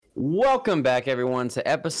Welcome back, everyone, to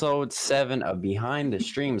episode 7 of Behind the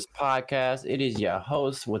Streams podcast. It is your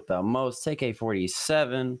host with the most,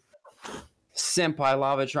 TK47, Senpai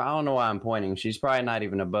Lavatron. I don't know why I'm pointing. She's probably not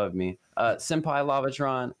even above me. Senpai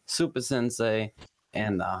Lavatron, Super Sensei,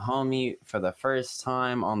 and the homie for the first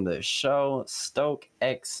time on the show, Stoke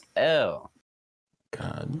XL.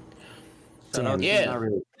 God. Damn, Yeah.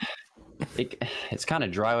 It's kind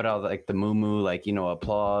of dry without like the moo like, you know,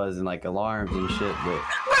 applause and like alarms and shit, but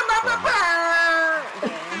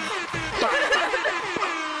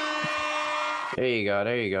there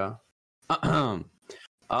you go.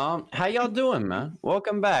 How y'all doing, man?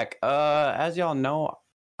 Welcome back. As y'all know,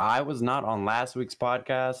 I was not on last week's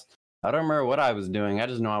podcast. I don't remember what I was doing. I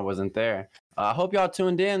just know I wasn't there. I hope y'all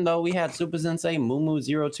tuned in though. We had Super Sensei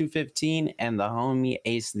Mumu0215 and the homie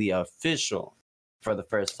Ace the Official for the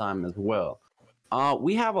first time as well.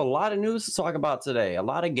 We have a lot of news to talk about today. A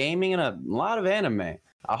lot of gaming and a lot of anime.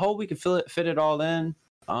 I hope we can fit it all in.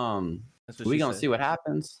 We gonna see what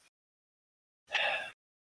happens.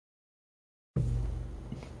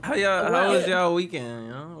 How was y'all weekend?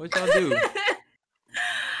 You know? What y'all do?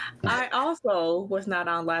 I also was not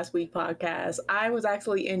on last week's podcast. I was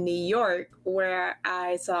actually in New York where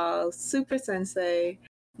I saw Super Sensei,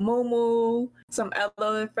 Mumu, some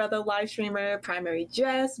other fellow live streamer, Primary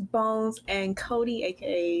Jess, Bones, and Cody,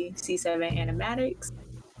 aka C7 Animatics.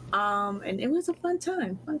 And it was a fun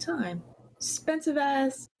time. Expensive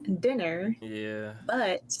ass dinner. Yeah.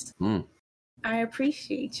 But I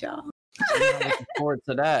appreciate y'all. Looking forward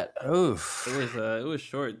to that. Oof. It was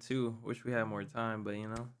short too. Wish we had more time, but you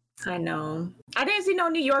know. I know. I didn't see no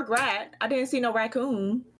New York rat. I didn't see no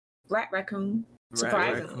raccoon. Raccoon.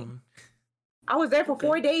 Surprisingly. Raccoon. I was there for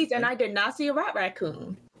 4 days and I did not see a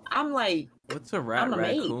raccoon. I'm like, what's a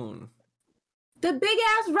raccoon? The big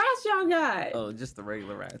ass rats y'all got. Oh, just the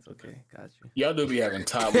regular rats. Okay, got you. Y'all do be having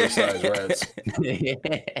toddler-sized rats.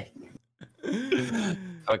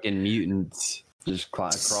 Fucking mutants just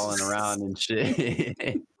crawling around and shit.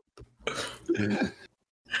 It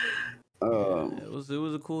was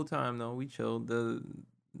a cool time though. We chilled. The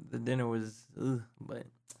dinner was, but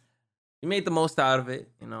we made the most out of it.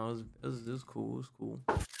 You know, it was cool. It was cool.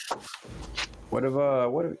 What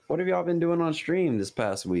have y'all been doing on stream this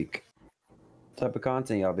past week? What type of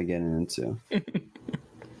content y'all been getting into?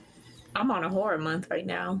 I'm on a horror month right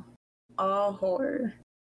now. All horror.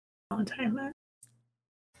 On time, man.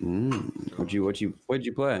 What'd you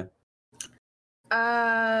play?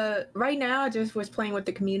 Right now I just was playing with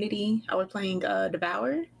the community. I was playing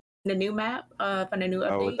Devour, the new map from the new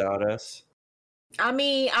update. Oh, without us. I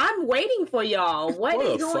mean, I'm waiting for y'all. What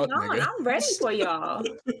is going on? Nigga? I'm ready for y'all.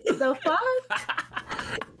 The fuck?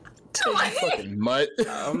 Fucking mutt.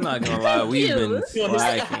 I'm not gonna lie, we've been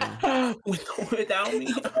slacking. Without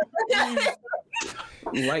me.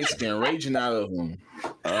 Light skin raging out of him.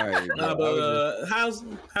 All right. But how's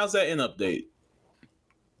that in update?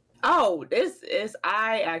 Oh, this is,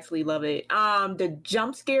 I actually love it. The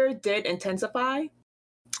jump scare did intensify.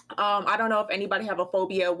 I don't know if anybody have a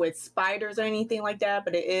phobia with spiders or anything like that,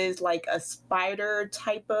 but it is like a spider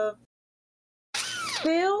type of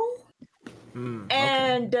feel.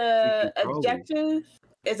 And the objective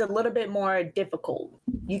is a little bit more difficult.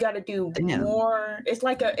 You got to do more. It's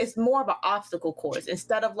more of an obstacle course.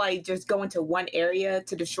 Instead of like just going to one area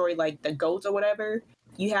to destroy like the goats or whatever,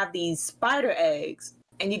 you have these spider eggs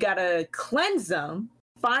and you got to cleanse them,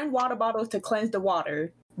 find water bottles to cleanse the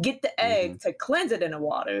water, get the egg to cleanse it in the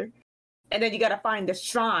water, and then you got to find the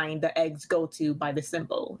shrine the eggs go to by the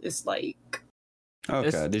symbol. It's like...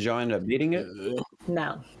 Okay, did y'all end up beating it?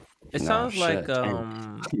 No. It sounds like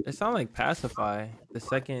it sounds like Pacify, the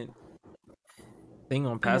second thing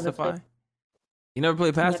on Pacify. You never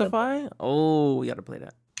played Pacify? Oh, we gotta play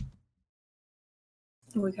that.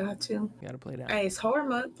 We got to. We gotta play that. Hey, it's horror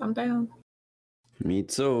month. I'm down. Me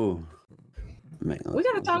too. Man, We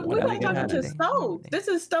gotta talk to Stoke. This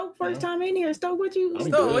is Stoke first time in here. Stoke, what you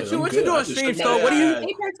doing on stream, Stoke? What do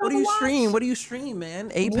you stream? What do you stream,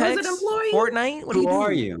 man? Apex? Fortnite? What do you do? Who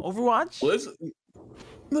are you? Overwatch?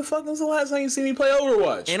 The fuck was the last time you see me play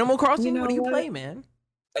Overwatch? Animal Crossing? What do you play, man?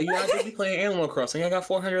 Hey, I did be playing Animal Crossing. I got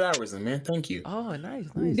 400 hours in, man. Thank you. Oh, nice.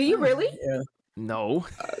 Do you really? Yeah. No.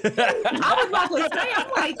 I was about to say, I'm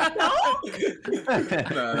like, no.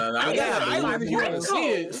 No. I got an island if you want to see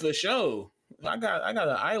it for show. I got an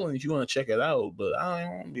island if you want to check it out, but I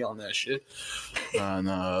don't want to be on that shit.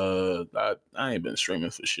 No, I ain't been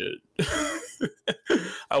streaming for shit.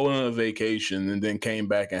 I went on a vacation and then came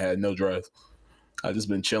back and had no drive. I just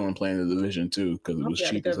been chilling playing the Division 2 because it was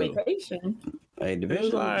cheap as hell. Hey,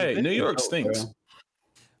 Division, New York stinks.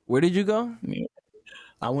 Where did you go?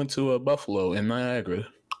 I went to Buffalo and Niagara.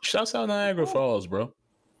 Shouts out Niagara Falls, bro.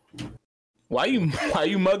 Why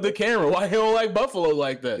you mug the camera? Why you don't like Buffalo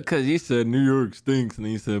like that? Because you said New York stinks and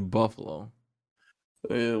you said Buffalo.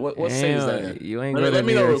 What city is that in? You ain't go to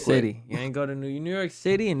New York City. You ain't go to New York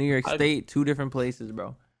City and New York State. Two different places,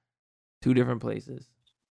 bro. Two different places.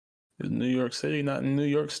 Is New York City not in New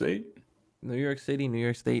York State? New York City, New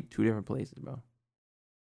York State, two different places, bro. I'm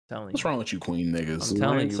telling you. What's wrong with you, Queen niggas? I'm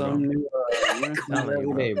telling you,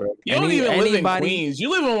 bro. You don't even live in Queens. You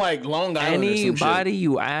live on like Long Island. Anybody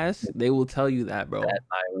you ask, they will tell you that, bro.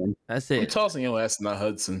 That's it. I'm tossing your ass in the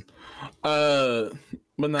Hudson.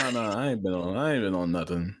 But nah, I ain't been on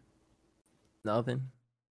nothing. Nothing.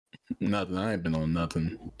 I ain't been on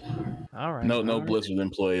nothing. All right. No Blizzard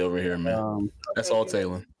employee over here, man. That's all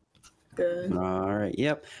Taylor. Good. All right.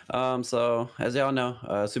 Yep. So as y'all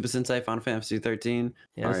know, Super Sensei Final Fantasy 13.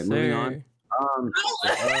 Yes, all right, sir. moving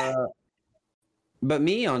on. But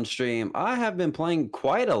me on stream, I have been playing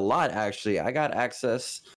quite a lot actually. I got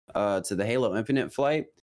access to the Halo Infinite flight.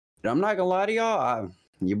 And I'm not gonna lie to y'all,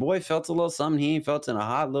 your boy felt a little something he ain't felt in a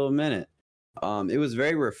hot little minute. It was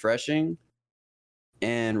very refreshing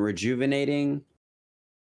and rejuvenating,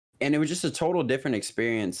 and it was just a total different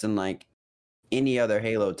experience than like any other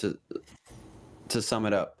Halo to sum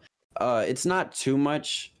it up. It's not too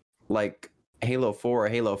much like Halo 4 or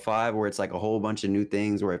Halo 5 where it's like a whole bunch of new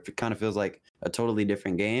things where it kind of feels like a totally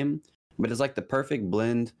different game, but it's like the perfect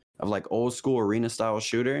blend of like old school arena style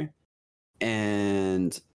shooter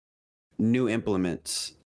and new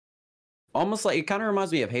implements. Almost like it kind of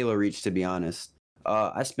reminds me of Halo Reach, to be honest.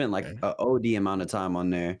 I spent like a OD amount of time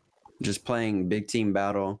on there just playing Big Team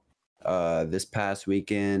Battle this past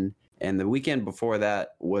weekend, and the weekend before that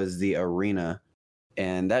was the arena,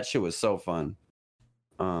 and that shit was so fun.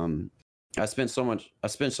 I spent so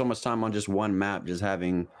much time on just one map, just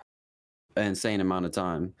having an insane amount of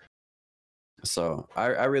time. So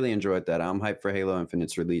I really enjoyed that. I'm hyped for Halo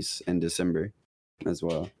Infinite's release in December as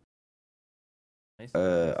well.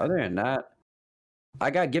 Other than that,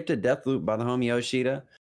 I got gifted Deathloop by the homie Yoshida.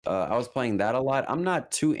 I was playing that a lot. I'm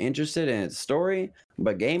not too interested in its story,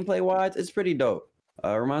 but gameplay wise, it's pretty dope.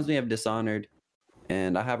 Reminds me of Dishonored,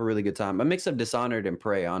 and I have a really good time. A mix of Dishonored and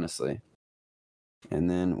Prey, honestly. And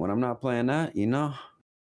then when I'm not playing that,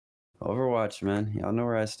 Overwatch, man. Y'all know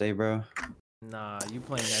where I stay, bro. Nah, you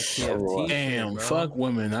playing that TFT? Damn, shit, fuck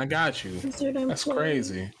women. I got you. That's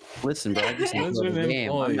crazy. Listen, bro, I just play the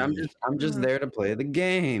game. I'm just there to play the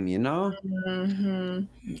game, you know?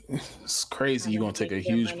 Mm-hmm. It's crazy. You're gonna take a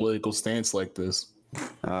huge political stance like this.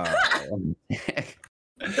 I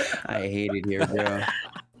hate it here, bro.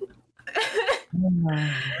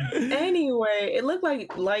 Anyway, it looked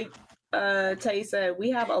like Tay said,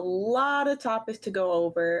 we have a lot of topics to go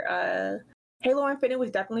over. Halo Infinite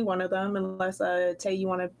was definitely one of them, unless Tay, you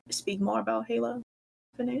want to speak more about Halo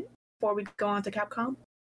Infinite before we go on to Capcom?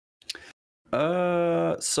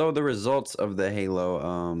 So the results of the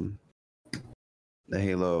Halo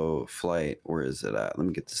flight, where is it at? Let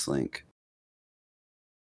me get this link.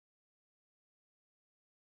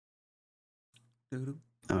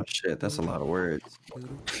 Oh shit, that's a lot of words.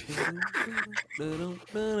 I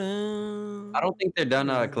don't think they're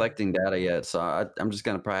done collecting data yet, so I'm just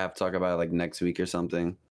gonna probably have to talk about it like next week or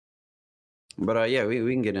something. But yeah, we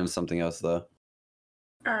can get into something else though.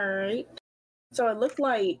 All right. So it looked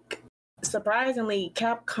like, surprisingly,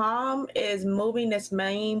 Capcom is moving its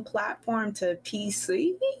main platform to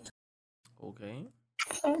PC. Okay.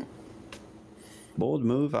 Bold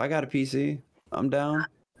move. I got a PC. I'm down.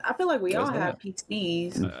 I feel like we all have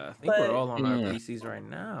PCs. I think we're all on our PCs right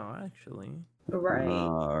now, actually. Right.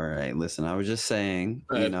 All right. Listen, I was just saying,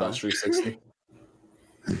 you know. 360.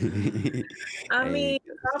 I mean,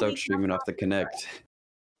 stoked streaming off the Kinect.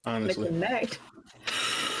 Honestly. The Kinect.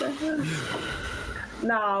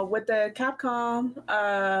 No, with the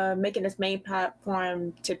Capcom making its main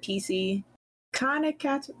platform to PC, kind of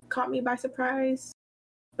caught me by surprise.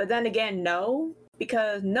 But then again, no,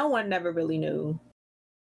 because no one never really knew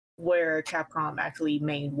where Capcom actually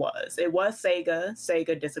main was. It was Sega.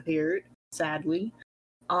 Sega disappeared, sadly.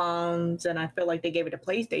 Then I feel like they gave it to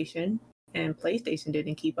PlayStation, and PlayStation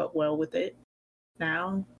didn't keep up well with it.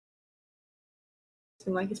 Now,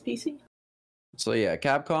 seems like it's PC. So yeah,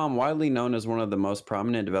 Capcom, widely known as one of the most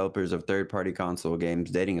prominent developers of third-party console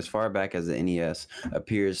games dating as far back as the NES,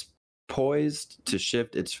 appears poised to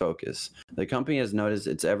shift its focus. The company has noticed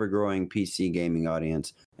its ever-growing PC gaming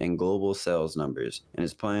audience and global sales numbers, and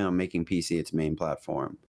is planning on making PC its main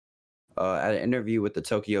platform. At an interview with the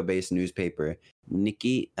Tokyo-based newspaper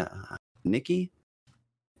Nikkei, Nikkei,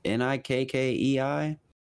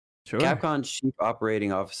 Sure. Capcom's chief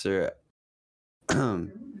operating officer,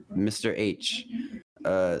 Mr. H,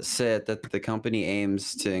 said that the company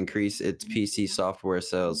aims to increase its PC software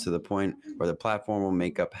sales to the point where the platform will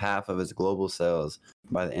make up half of its global sales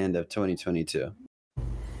by the end of 2022.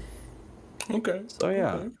 Okay. So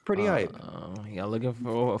yeah, pretty hype. Y'all looking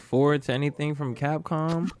forward to anything from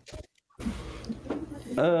Capcom?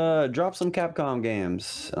 Drop some Capcom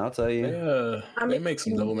games. I'll tell you. They make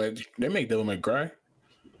some They make Devil May Cry.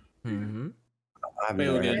 Mm-hmm. Maybe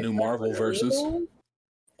we'll get a new Marvel versus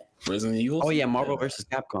Resident Evil. Oh yeah, Marvel versus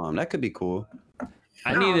Capcom. That could be cool.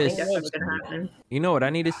 I need think that's to. what's gonna happen. You know what I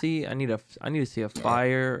need to see? I need to see a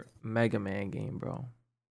fire Mega Man game, bro.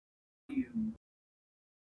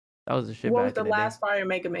 That was the shit. What back was the in last Fire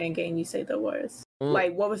Mega Man game you say there was? Mm.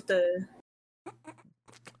 Like, what was the?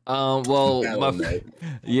 Well, Battle.net.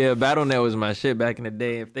 yeah, Battle.net was my shit back in the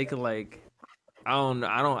day. If they could like,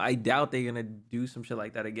 I doubt they're gonna do some shit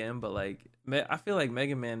like that again. But like, I feel like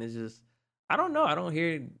Mega Man is just, I don't know. I don't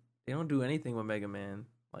hear they don't do anything with Mega Man.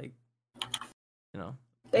 Like, you know,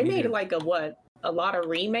 They made like a lot of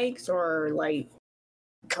remakes or like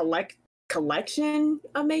collection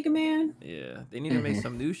of Mega Man. Yeah, they need to make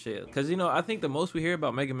some new shit. Because you know, I think the most we hear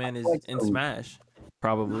about Mega Man is Like in some- Smash,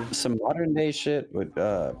 probably. Some modern day shit would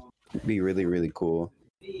be really really cool.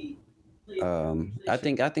 I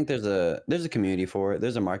think there's a community for it.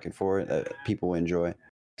 There's a market for it that people will enjoy.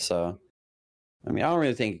 So, I mean, I don't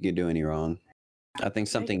really think it could do any wrong. I think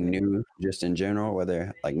something new, just in general,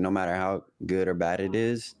 whether like no matter how good or bad it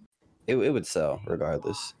is, it would sell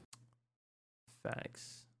regardless.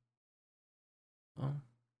 Facts.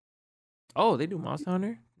 Oh, they do Monster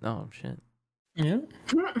Hunter? No, shit. Yeah.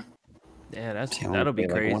 Yeah, Yeah, that'll be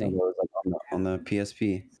like one crazy. of those, like, on the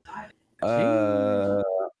PSP.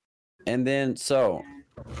 And then so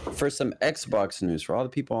for some Xbox news, for all the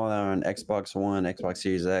people that are on Xbox One, Xbox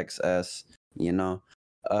Series X, S, you know,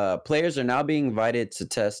 players are now being invited to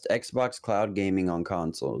test Xbox Cloud gaming on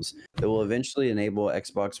consoles. It will eventually enable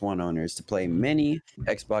Xbox One owners to play many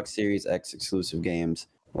Xbox Series X exclusive games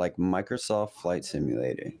like Microsoft Flight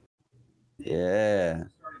Simulator. Yeah.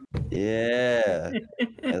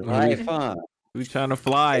 It's like fun. We trying to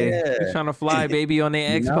fly. Yeah. We trying to fly, baby, on the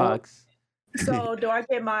You know? Xbox. So do I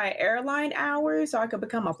get my airline hours so I could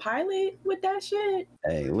become a pilot with that shit?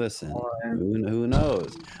 Hey, listen, who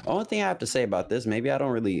knows? Only thing I have to say about this, maybe I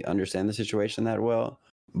don't really understand the situation that well,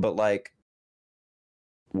 but like,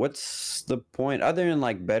 what's the point other than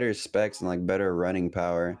like better specs and like better running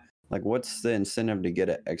power? Like, what's the incentive to get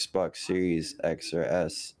an Xbox Series X or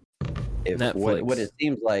S? If what Netflix.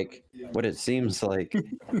 it seems like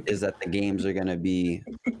is that the games are gonna be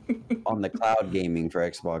on the cloud gaming for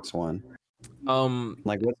Xbox One.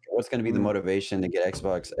 Like, what's gonna be the motivation to get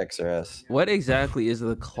Xbox X or S? What exactly is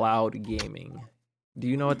the cloud gaming? Do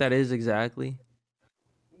you know what that is exactly?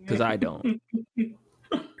 Because I don't.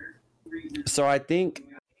 So I think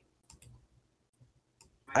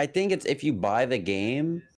it's if you buy the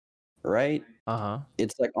game, right?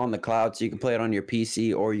 It's like on the cloud, so you can play it on your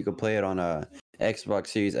PC or you can play it on a Xbox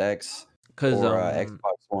Series X or Because Xbox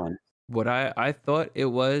One. what I thought it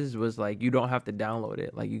was like you don't have to download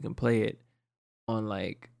it. Like you can play it on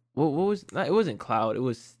like what was it wasn't cloud. It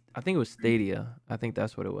was, I think it was Stadia. I think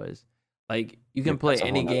that's what it was. Like you can play That's a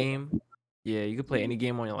any whole nother game. Yeah, you can play any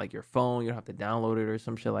game on like your phone. You don't have to download it or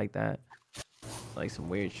some shit like that. Like some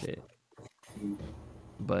weird shit.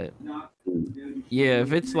 But yeah,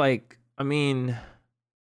 if it's like, I mean,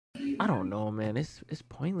 I don't know, man. It's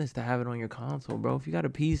pointless to have it on your console, bro. If you got a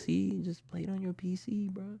PC, just play it on your PC,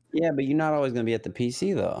 bro. Yeah, but you're not always gonna be at the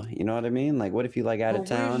PC though. You know what I mean? Like, what if you like out of Well,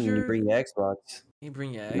 where's town and you your- bring your Xbox? You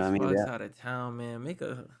bring your You know what I mean? Xbox Yeah. out of town, man.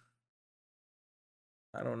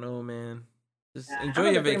 I don't know, man. Just I'd enjoy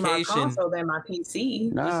rather your bring my vacation. console than my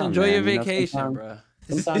PC. Nah, Just enjoy man, your you know, vacation, bro.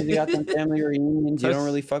 Sometimes you got them family reunions. You Touch- don't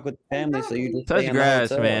really fuck with the family, so you just Touch stay in the grass,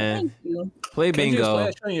 hotel. man. Thank you. Play Can you just play bingo.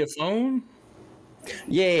 that shit on your phone?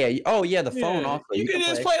 Yeah. Oh yeah, the phone Yeah, also. You can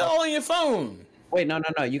just play it all on your phone. Wait, no.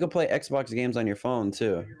 You can play Xbox games on your phone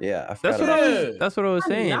too. Yeah, I That's forgot what about I that. was. That's what I was I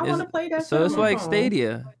do saying. not Is- wanna play that so shit it's on my like phone.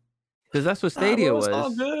 Stadia, because that's what Stadia It's all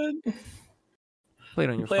was. good. Play it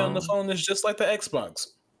on your Play phone. on the phone. It's just like the Xbox.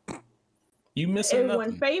 You missing And when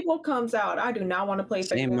nothing. Fable comes out, I do not want to play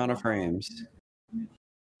Same Fable. amount of frames.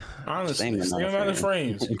 Honestly, Same same amount amount of of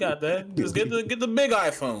frames. You got that. Just get the big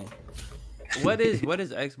iPhone. What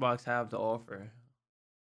does Xbox have to offer?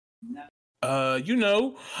 You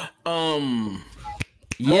know,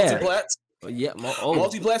 Yeah, multiplats, yeah.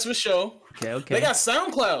 multiplats for show. Okay. They got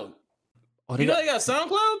SoundCloud. Oh, You know they got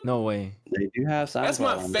SoundCloud? no way. They do have SoundCloud. That's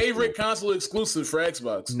my on favorite console exclusive for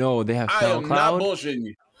Xbox. No, they have I am not SoundCloud. bullshitting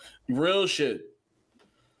you. Real shit.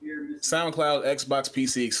 SoundCloud, Xbox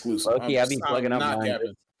PC exclusive. Okay, I've been plugging up not mine.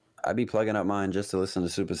 capping. I be plugging up mine just to listen to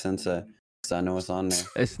Super Sensei, because I know it's on there.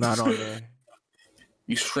 It's not on there.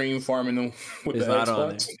 You stream farming them with It's the not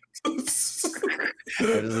on Xbox. I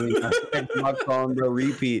just leave my Xbox on, bro.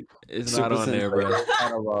 Repeat. It's Super not on there, bro. Sensei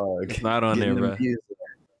catalog. It's not on there, Getting them bro. views.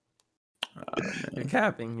 You're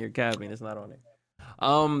capping. You're capping. It's not on there.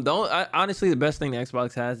 Honestly, the best thing the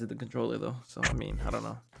Xbox has is the controller, though. So I mean, I don't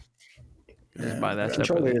know. Just buy that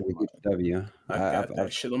Controller separately. is a good W. I got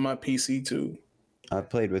that shit on my PC too. I've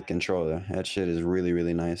played with controller. That shit is really,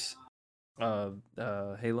 really nice.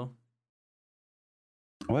 Halo.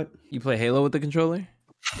 What? You play Halo with the controller?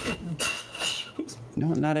 No,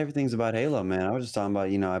 not everything's about Halo, man. I was just talking about,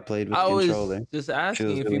 I played with I was controller. just asking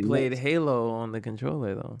Feels if really you played nice. Halo on the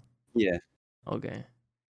controller, though. Yeah. Okay.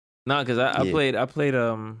 No, because I Yeah. played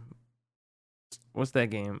what's that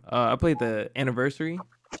game? I played the Anniversary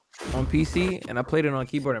on PC, and I played it on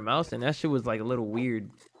keyboard and mouse, and that shit was like a little weird.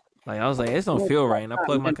 Like I was like, this don't feel right, and I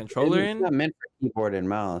plugged my controller It's in. not meant for keyboard and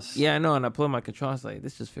mouse. Yeah, I know, and I plugged my controller. I was like,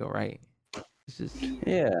 this just feel right. It's just,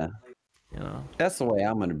 Yeah. you know. That's the way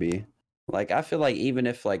I'm gonna be. Like, I feel like even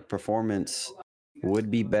if like performance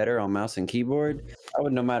would be better on mouse and keyboard, I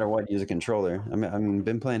would no matter what use a controller. I mean,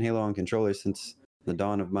 been playing Halo on controller since the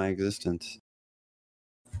dawn of my existence.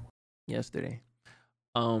 Yesterday.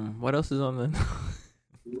 What else is on the?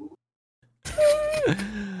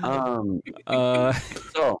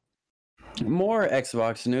 So more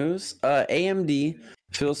Xbox news. AMD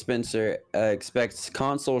Phil Spencer expects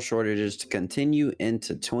console shortages to continue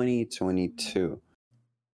into 2022.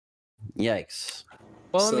 Yikes.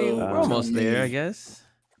 Well, I mean, So, we're almost there, I guess.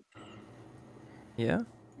 Yeah.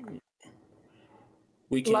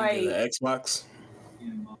 We can't Like- get an Xbox.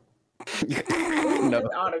 No. This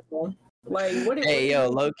article. Like, what is Hey yo,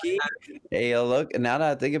 Loki. Hey yo, look. Now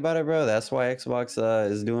that I think about it, bro, that's why Xbox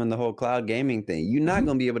is doing the whole cloud gaming thing. You're not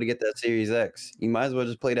gonna be able to get that Series X. You might as well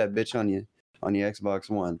just play that bitch on your Xbox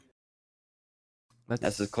One.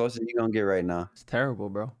 That's as close as you're gonna get right now. It's terrible,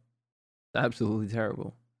 bro. Absolutely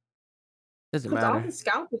terrible. Doesn't Because all matter. the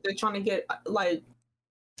scouts they're trying to get like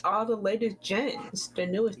all the latest gens, the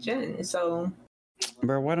newest gens. So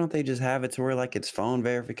Bro, why don't they just have it to where like it's phone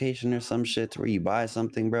verification or some shit to where you buy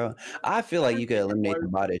something, bro? I feel like you could eliminate the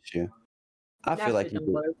bot issue. I that feel like shit you don't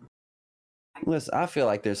could. work. Listen, I feel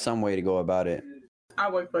like there's some way to go about it.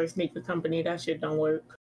 I work for a sneaker company. That shit don't work.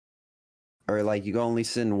 Or like you can only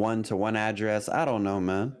send one to one address. I don't know,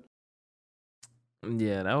 man.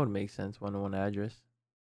 Yeah, that would make sense. One-to-one address.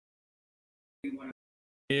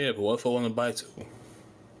 Yeah, but what if I want to buy two?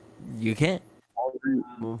 You can't.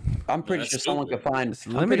 I'm pretty That's sure someone could stupid. find. It's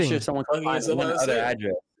I'm pretty sure limiting. someone could Okay, find so one what I other said.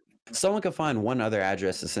 address. Someone could find one other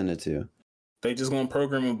address to send it to. They just gonna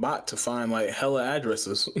program a bot to find like hella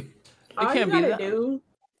addresses. All can't you be gotta that. do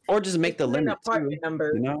Or just make the is put an limit too. apartment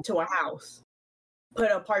number you know? to a house.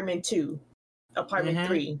 Put apartment 2, apartment Mhm.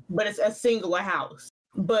 3, but it's a singular house.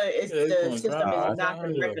 But it's Yeah, it's the gonna system drive. is not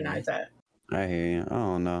going to Yeah. recognize that. I hear you. I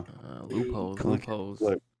don't know. Loopholes. Look- Loopholes.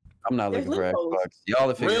 look, I'm not There's looking for loopholes. Xbox. Y'all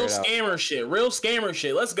to figure Real it out. scammer shit. Real scammer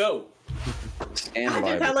shit. Let's go. Scam I just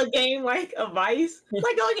Bible. tell a game like a vice, like,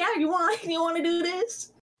 oh yeah, you want to do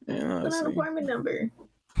this? Yeah, Put an apartment number.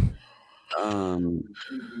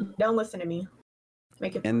 Don't listen to me.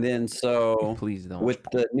 Make it. And then so Please don't. with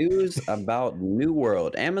the news about New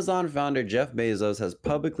World, Amazon founder Jeff Bezos has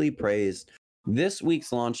publicly praised this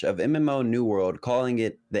week's launch of MMO New World, calling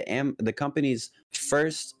it the company's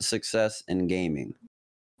first success in gaming.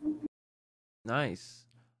 Nice.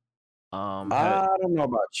 I don't know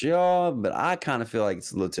about y'all, but I kind of feel like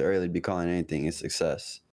it's a little too early to be calling anything a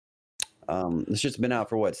success. This shit's been out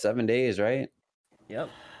for what, 7 days, right? Yep.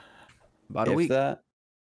 About a If week. that.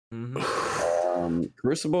 Mhm.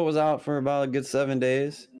 Crucible was out for about a good 7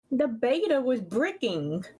 days. The beta was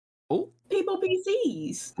bricking Oh, people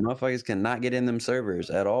PCs. Motherfuckers cannot get in them servers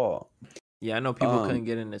at all. yeah. I know people Um, couldn't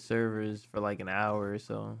get into servers for like an hour or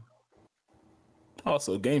so.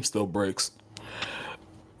 Also, game still breaks.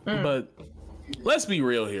 Mm. But let's be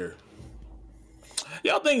real here.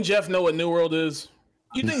 Y'all think Jeff know what New World is?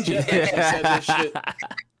 You think Jeff actually said this shit?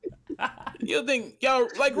 You think y'all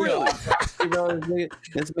like really?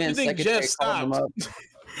 This man's think secretary Jeff called him up.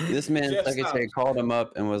 This man's Jeff secretary stopped. called him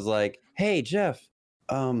up and was like, "Hey Jeff,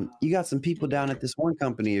 you got some people down at this one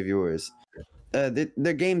company of yours.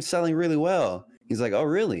 Their game's selling really well." He's like, "Oh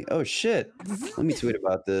really? Oh shit. Let me tweet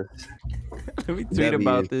about this. Let me tweet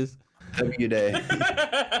about this. W day."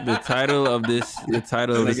 The title of this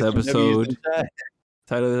episode.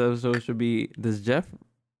 Title of this episode should be: Does Jeff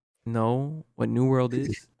know what New World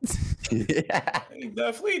is? Yeah. He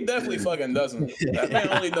definitely fucking doesn't. That man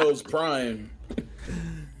only knows Prime.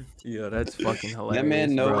 Yo, that's fucking hilarious. That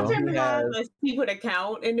man knows. bro. Tim he has has- a secret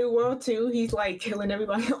account in New World too. He's like killing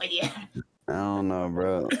everybody. Like, yeah. I don't know,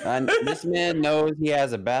 bro. This man knows he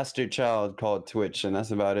has a bastard child called Twitch, and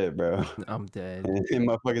that's about it, bro. I'm dead. And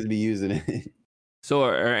motherfuckers be using it. So,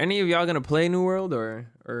 are any of y'all gonna play New World or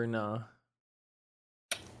nah?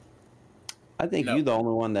 I think No. you're the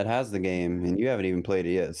only one that has the game, and you haven't even played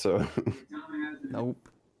it yet. So Nope.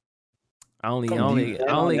 I only Come on, dude.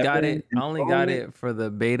 got it. I only got Only- it for the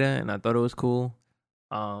beta, and I thought it was cool.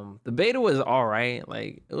 The beta was all right.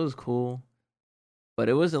 Like it was cool, but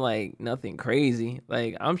it wasn't like nothing crazy.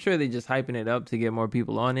 Like I'm sure they're just hyping it up to get more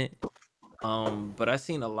people on it. But I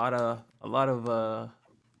seen a lot of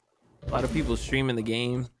people streaming the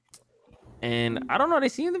game, and I don't know. They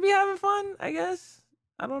seem to be having fun. I guess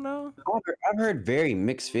I don't know. I've heard very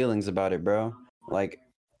mixed feelings about it, bro. Like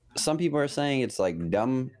some people are saying it's like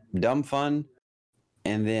dumb fun,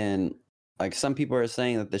 and then like some people are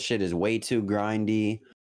saying that the shit is way too grindy.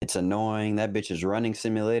 It's annoying. That bitch is running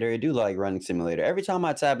simulator. I do like running simulator. Every time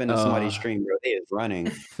I tap into somebody's stream, bro, they is running.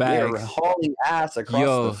 They're Facts. hauling ass across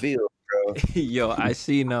Yo. the field, bro. Yo, I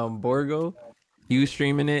seen Borgo. He was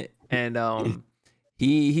streaming it, and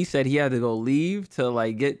he said he had to go leave to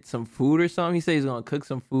like get some food or something. He said he's gonna cook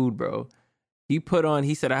some food, bro. He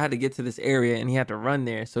said I had to get to this area and he had to run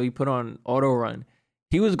there, so he put on auto run.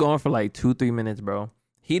 He was going for like 2-3 minutes, bro.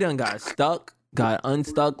 He done got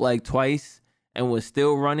unstuck like twice, and was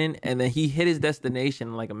still running. And then he hit his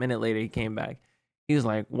destination. Like a minute later, he came back. He was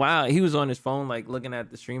like, "Wow." He was on his phone, like looking at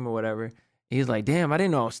the stream or whatever. He's like, "Damn, I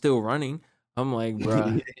didn't know I was still running." I'm like,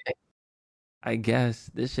 "Bruh, I guess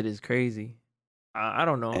this shit is crazy." I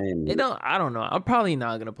don't know. And- I don't know. I'm probably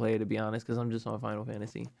not gonna play it, to be honest, because I'm just on Final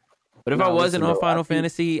Fantasy. But if No, I wasn't listen, on bro, I Final think-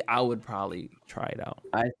 Fantasy, I would probably try it out.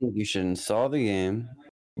 I think you should install the game,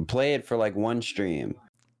 play it for like one stream.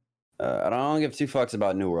 I don't give two fucks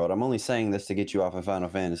about New World. I'm only saying this to get you off of Final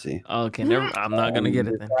Fantasy. Okay, never. I'm not gonna get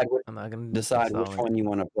it then. I'm not gonna Decide which install it. one you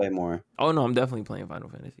want to play more. Oh no, I'm definitely playing Final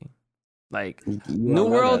Fantasy. Like You New don't know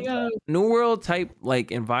World, that. New World type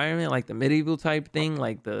like environment, like the medieval type thing,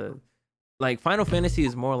 like Final Fantasy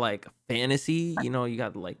is more like fantasy. You know, you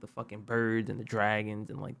got like the fucking birds and the dragons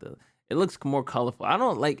and like it looks more colorful. I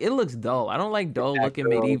don't like it looks dull. I don't like dull looking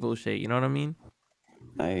girl. medieval shit. You know what I mean?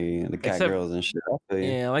 Hey, the cat Except- girls and shit. I feel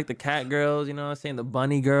you. Yeah, I like the cat girls, you know what I'm saying? The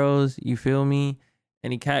bunny girls, you feel me?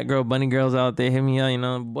 Any cat girl, bunny girls out there, hit me up, you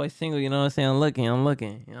know, boy single, you know what I'm saying? I'm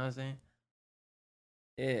looking, you know what I'm saying?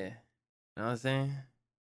 Yeah. You know what I'm saying?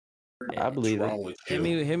 I believe What's that. wrong with Hit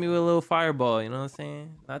you? me with a little fireball, you know what I'm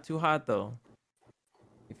saying? Not too hot though.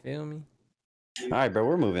 You feel me? All right, bro,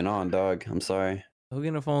 we're moving on, dog. I'm sorry. Who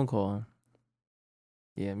getting a phone call?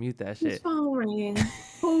 Yeah, mute that Whose shit. phone ringing?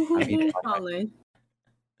 Who's calling?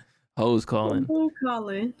 Hoes calling. Who's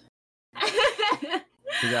calling?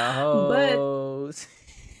 We got But- hoes.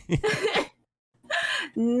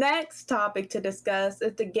 Next topic to discuss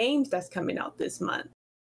is the games that's coming out this month.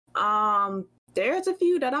 There's a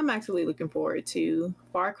few that I'm actually looking forward to.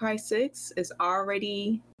 Far Cry 6 is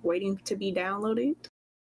already waiting to be downloaded.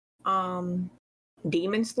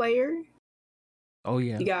 Demon Slayer. Oh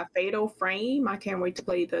yeah. You got Fatal Frame. I can't wait to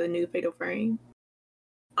play the new Fatal Frame.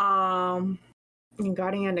 And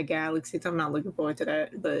Guardian of the Galaxies. I'm not looking forward to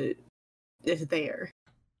that, but it's there.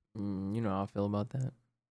 You know how I feel about that.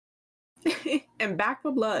 And Back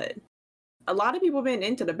for Blood. A lot of people been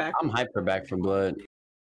into the Back. I'm hyper back for blood.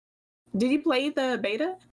 Did you play the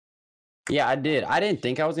beta? Yeah, I did. I didn't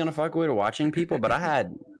think I was gonna fuck with watching people, but I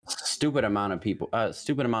had stupid amount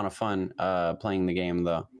of fun playing the game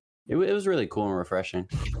though. It was really cool and refreshing.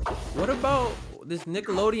 What about this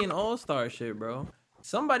Nickelodeon All Star shit, bro?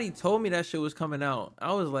 Somebody told me that shit was coming out.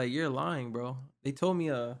 I was like, you're lying, bro. They told me,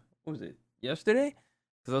 what was it, yesterday?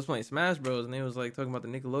 Because I was playing Smash Bros. And they was like talking about the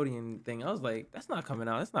Nickelodeon thing. I was like, that's not coming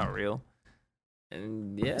out. That's not real.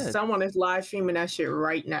 And yeah, Someone is live streaming that shit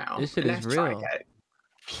right now. This shit and is that's real.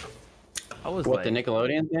 Trihex. I was What like, the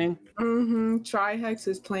Nickelodeon thing? Trihex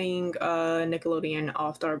is playing Nickelodeon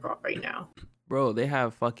All Star Brawl right now. bro, they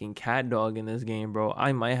have fucking Cat Dog in this game, bro.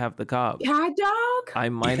 I might have to cop. Cat Dog? I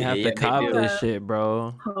might have Yeah, to they cop do. this shit,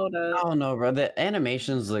 bro. Hold I up. don't know, bro. The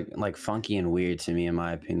animations look like funky and weird to me, in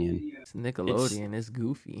my opinion. It's Nickelodeon. It's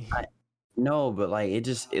goofy. No, but like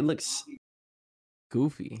it looks.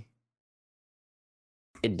 Goofy.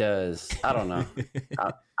 It does. I don't know.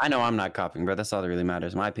 I know I'm not copying, bro. That's all that really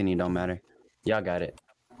matters. My opinion don't matter. Y'all got it.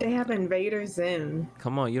 They have Invader Zim.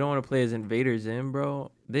 Come on, you don't want to play as Invader Zim,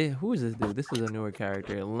 bro? Who is this dude? This is a newer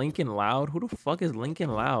character. Lincoln Loud? Who the fuck is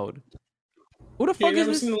Lincoln Loud? Who the You fuck is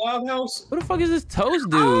never this? seen the Loud House? Who the fuck is this Toast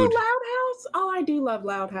dude? Oh, Loud House? Oh, I do love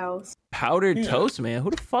Loud House. Powdered Yeah. Toast, man.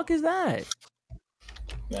 Who the fuck is that?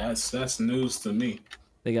 That's news to me.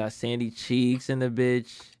 They got Sandy Cheeks in the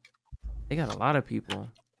bitch. They got a lot of people.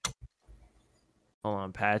 Hold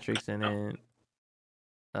on, Patrick's in it.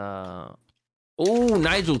 Oh,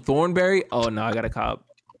 Nigel Thornberry. Oh no, I got a cop.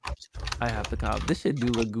 I have to cop. This shit do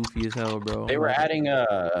look goofy as hell, bro. They were adding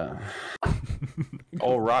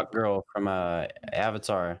old rock girl from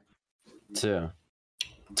Avatar too.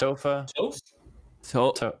 Tofa.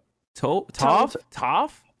 Toph.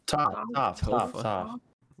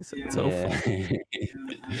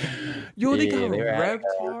 Yo, they got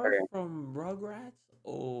Reptar from Rugrats.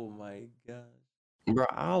 Oh my god. Bro,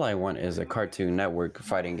 all I want is a Cartoon Network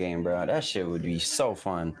fighting game, bro. That shit would be so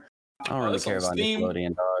fun. I don't really care about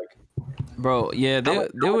Nickelodeon, dog. Bro, yeah,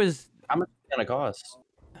 there was. How much is it gonna cost?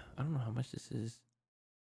 I don't know how much this is.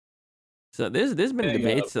 So there's been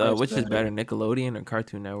debates which is better, Nickelodeon or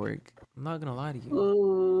Cartoon Network. I'm not gonna lie to you.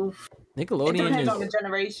 Ooh. Nickelodeon It depends on the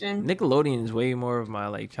generation. Nickelodeon is way more of my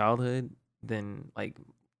like childhood than like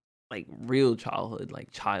real childhood,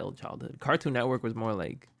 like childhood. Cartoon Network was more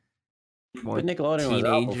like but Nickelodeon was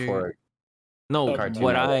out before. No, Cartoon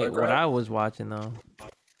what Network, what I was watching though.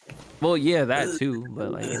 Well, yeah, that too,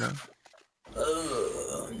 but like, you know.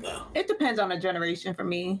 No. It depends on the generation for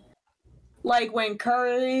me. Like when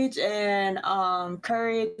Courage and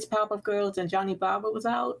Courage, Powerpuff Girls, and Johnny Bravo was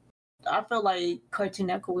out, I feel like Cartoon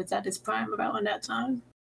Network was at its prime about in that time.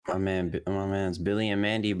 My man's Billy and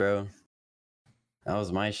Mandy, bro. That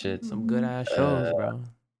was my shit. Some good ass shows, bro.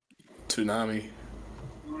 Tsunami.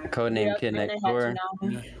 Codename Kid Next Door.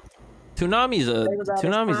 Toonami's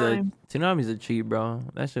a cheat, bro.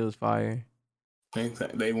 That shit was fire.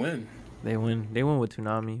 They win. They win with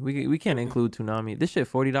Toonami. We can't include Toonami. This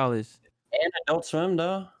shit $40. And Adult Swim,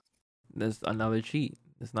 though. That's another cheat.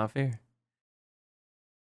 That's not fair.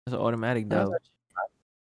 That's an automatic dub.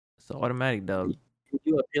 It's an automatic dub.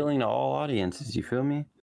 You appealing to all audiences. You feel me?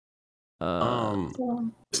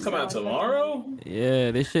 It's coming out tomorrow.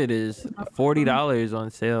 Yeah, this shit is $40 on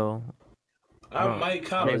sale. I might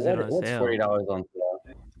cop Wait, it. what's $40 on sale?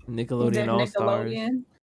 Nickelodeon All Stars.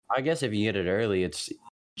 I guess if you get it early, it's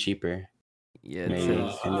cheaper. Yeah, it Maybe.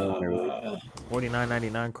 says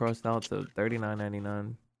 $49.99 crossed out to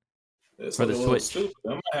 $39.99 for the Switch. Stupid.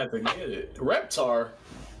 I might have to get it. Reptar.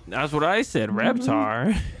 That's what I said.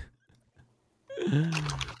 Reptar.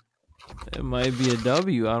 It might be a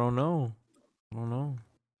W. I don't know.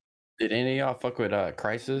 Did any of y'all fuck with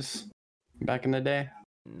Crisis back in the day?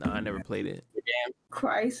 Nah, I never played it.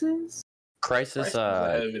 Crisis.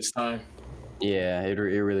 Ahead of its time. Yeah, it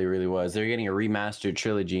really was. They're getting a remastered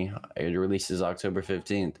trilogy. It releases October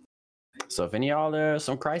 15th. So if any of y'all are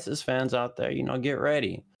some Crisis fans out there, you know, get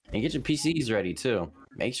ready. And get your PCs ready too.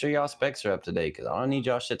 Make sure y'all specs are up to date, because I don't need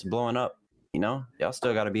y'all shit's blowing up. You know? Y'all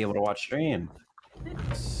still got to be able to watch stream. I'm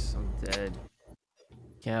dead.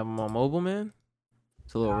 Can't have them on mobile, man?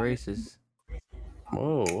 It's a little racist.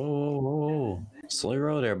 Whoa. Slow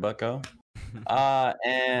roll there, bucko.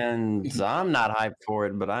 And I'm not hyped for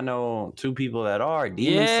it, but I know two people that are.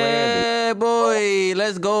 Demon Slayer. Yeah, boy.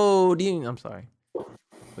 Let's go. I'm sorry. What'd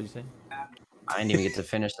you say? I didn't even get to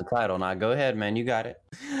finish the title. Now go ahead, man. You got it.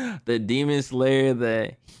 The Demon Slayer,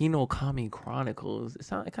 the Hinokami Chronicles. It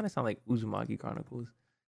kind of sound like Uzumaki Chronicles.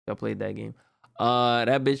 Y'all played that game.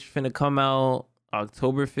 That bitch finna come out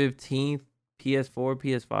October 15th. PS4,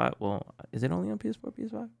 PS5. Well, is it only on PS4,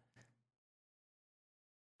 PS5?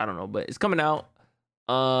 I don't know, but it's coming out.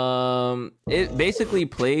 It basically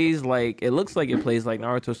plays like, it looks like it plays like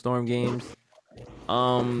Naruto Storm games.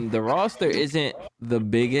 The roster isn't the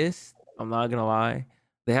biggest. I'm not gonna lie.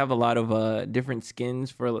 They have a lot of different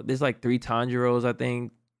skins for. There's like 3 Tanjiros, I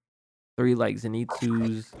think. 3 like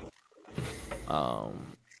Zenitsus.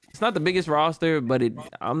 It's not the biggest roster, but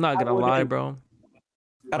I'm not gonna lie, bro.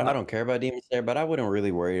 I don't care about Demon Slayer, but I wouldn't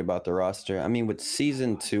really worry about the roster. I mean, with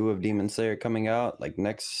season 2 of Demon Slayer coming out, like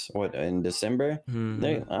in December,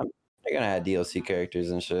 they're gonna have DLC characters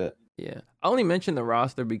and shit. Yeah, I only mentioned the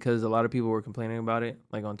roster because a lot of people were complaining about it,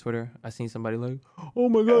 like on Twitter. I seen somebody like, "Oh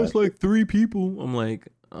my god, it's like 3 people." I'm like,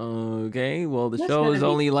 okay, well the show is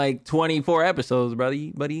only like 24 episodes,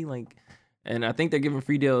 buddy. Like, and I think they're giving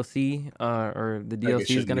free DLC, or the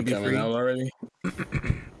DLC is gonna be free. Out already.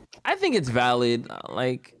 I think it's valid.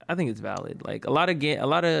 Like a lot of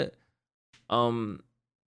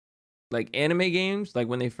like anime games, like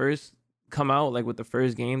when they first come out, like with the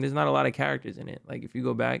first game, there's not a lot of characters in it. Like if you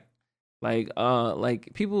go back, like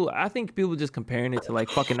people, I think people just comparing it to like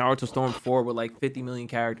fucking Naruto Storm 4 with like 50 million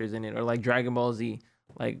characters in it, or like Dragon Ball Z.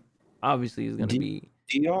 Like obviously it's gonna be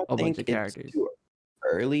a bunch of characters.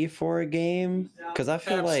 Early for a game, because I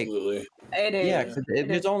feel like it is. yeah,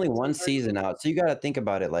 there's only one season out, so you got to think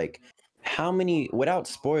about it. Like how many, without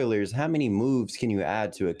spoilers, how many moves can you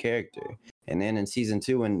add to a character? And then in season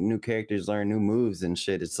 2, when new characters learn new moves and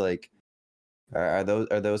shit, it's like, are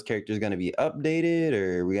those characters going to be updated,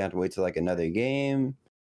 or we have to wait till like another game?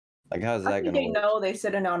 Like, how's I that think going to they work? know they're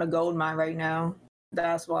sitting on a gold mine right now.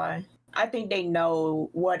 That's why. I think they know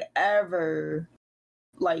whatever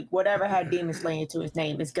had Demon Slayer to his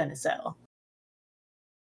name is gonna sell.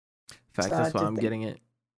 Facts. So That's I why just I'm think- getting it.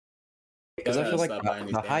 Because I feel like Stop buying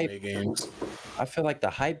these the hype. anime games. I feel like the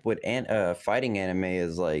hype with fighting anime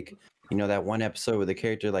is like, you know, that one episode where the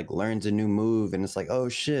character like learns a new move and it's like, oh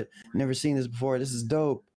shit, never seen this before. This is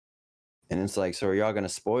dope. And it's like, so are y'all gonna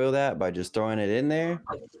spoil that by just throwing it in there?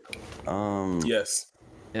 Yes,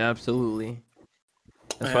 Yeah, absolutely.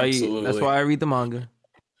 That's Absolutely. why I read the manga.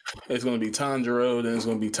 it's gonna be Tanjiro, then it's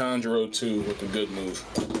gonna be Tanjiro 2 with the good move.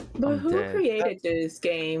 But I'm who dead. created this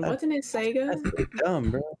game? Wasn't it Sega? That's really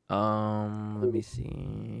dumb, bro. Let me see.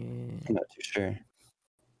 I'm not too sure.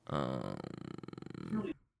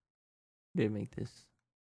 Who did make this?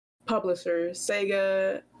 Publishers,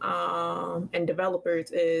 Sega, and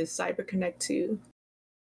developers is CyberConnect 2.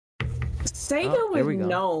 Sega Oh, here we was go.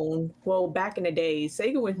 known, well, back in the day,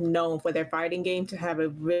 Sega was known for their fighting game to have a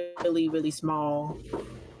really, really small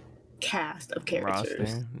cast of characters.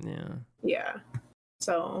 Roster. Yeah. Yeah.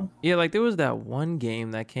 So, Yeah, like there was that one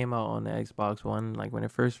game that came out on the Xbox One, like when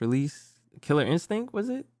it first released. Killer Instinct, was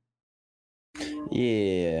it?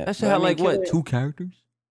 Yeah. That shit but I had mean, like what, Killer- 2 characters?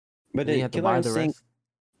 But And you did had to Killer buy the Instinct, rest.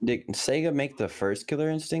 did Sega make the first Killer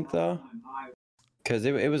Instinct though? Because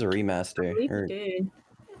it was a I remaster believe or it did.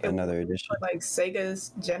 It another edition. was like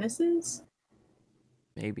Sega's Genesis,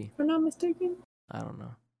 Maybe. if I'm not mistaken. I don't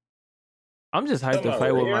know. I'm just hyped to About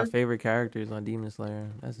fight with my Rare? favorite characters on Demon Slayer.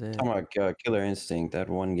 That's it. Talking about Killer Instinct, that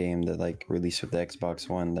one game that like released with the Xbox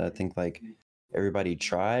One that I think like everybody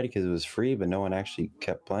tried because it was free, but no one actually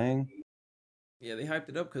kept playing. Yeah, they hyped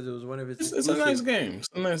it up because it was one of its. It's a nice game. It's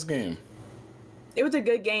a nice game. It was a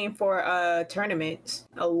good game for tournaments.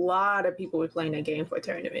 A lot of people were playing that game for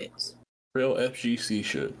tournaments. Real FGC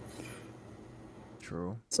shit.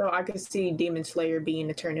 True. So I could see Demon Slayer being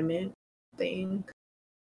a tournament thing.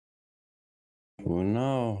 Oh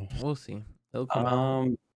no. We'll see. It'll come out.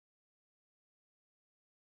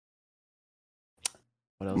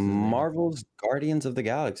 What else? Is there? Marvel's Guardians of the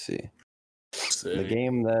Galaxy, the Sick.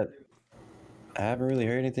 game that I haven't really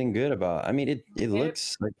heard anything good about. I mean, it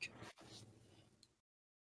looks like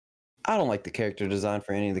I don't like the character design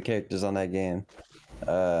for any of the characters on that game.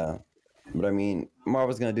 But I mean,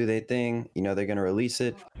 Marvel's gonna do their thing. You know, they're gonna release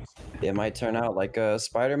it. It might turn out like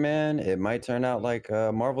Spider-Man. It might turn out like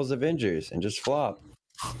Marvel's Avengers and just flop,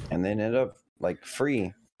 and then end up like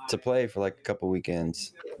free to play for like a couple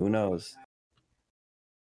weekends. Who knows?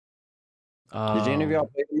 Did any of y'all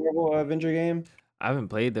play the Marvel Avenger game? I haven't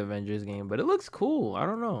played the Avengers game, but it looks cool. I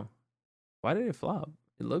don't know. Why did it flop?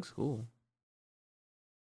 It looks cool.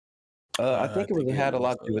 I think it had a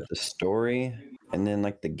lot to do was, with the story and then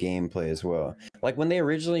like the gameplay as well. Like when they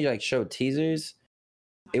originally like showed teasers,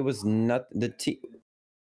 it was not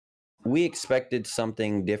we expected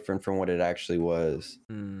something different from what it actually was.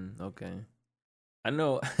 Okay. I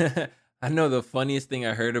know. I know the funniest thing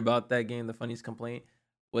I heard about that game. The funniest complaint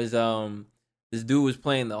was this dude was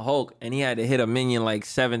playing the Hulk and he had to hit a minion like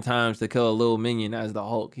 7 times to kill a little minion as the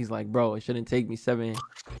Hulk. He's like, bro, it shouldn't take me 7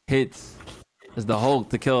 hits as the Hulk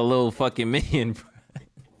to kill a little fucking minion.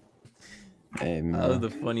 Hey, That was man. the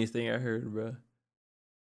funniest thing I heard, bro.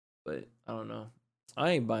 But I don't know.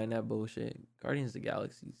 I ain't buying that bullshit. Guardians of the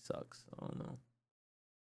Galaxy sucks. I don't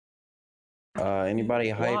know.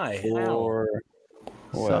 Anybody Why? hyped for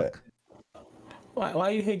what? Suck. Why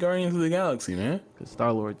you hate Guardians of the Galaxy, man? Because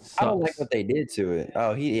Star-Lord sucks. I don't like what they did to it.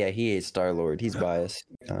 Oh, he hates Star-Lord. He's biased.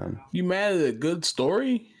 You mad at a good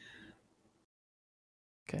story?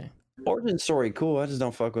 Okay. Origin story cool. I just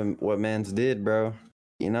don't fuck with what Mans did, bro.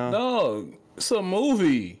 You know? No, it's a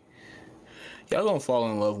movie. Y'all gonna fall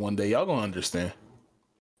in love one day. Y'all gonna understand.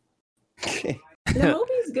 The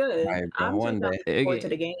movie's good. Alright, bro, I'm one just not day. looking forward to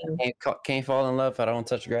the game. Can't fall in love if I don't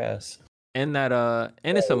touch grass. And that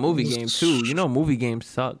and it's a movie game too. You know movie games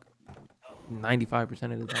suck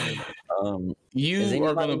 95% of the time. You Is are gonna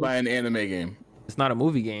anybody- buy an anime game. It's not a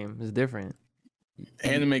movie game. It's different.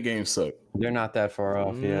 Anime games suck. They're not that far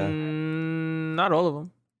off, yeah. Not all of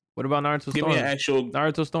them. What about Naruto Give Storm? me an actual.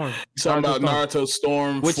 Naruto Storm. You talking about Naruto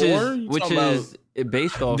Storm Which 4? is You talking about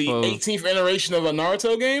based off the of 18th iteration of a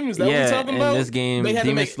Naruto game? Is that what yeah. you're talking And about? this game, They had to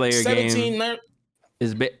Demon make Slayer 17 game,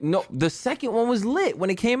 is no. The second one was lit when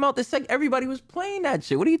it came out. Everybody was playing that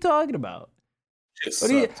shit. What are you talking about? That's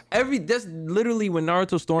literally when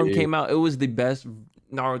Naruto Storm Yeah. came out. It was the best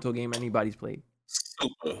Naruto game anybody's played.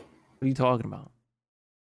 Super. What are you talking about?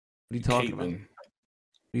 What are you talking about? What Caping.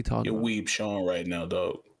 are you talking Your about? weeb showing right now,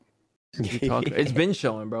 dog. What are you talking? It's been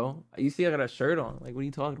showing, bro. You see, I got a shirt on. Like, what are you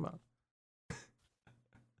talking about?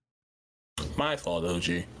 My fault,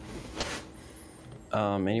 OG.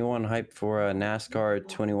 Anyone hyped for a NASCAR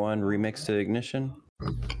 21 remix to Ignition?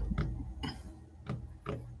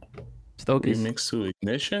 Stokes. Remix to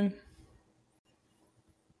Ignition?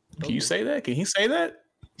 Can you say that? Can he say that?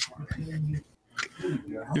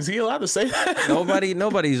 Is he allowed to say that?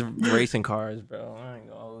 Nobody's racing cars, bro. I ain't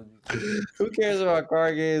gonna hold you. Who cares about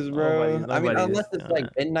car games, bro? I mean, Nobody's- unless it's like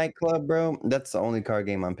Midnight Club, bro. That's the only car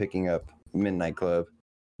game I'm picking up. Midnight Club.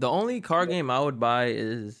 The only car game I would buy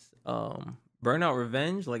is Burnout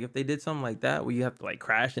Revenge. Like if they did something like that where you have to like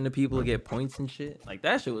crash into people to get points and shit. Like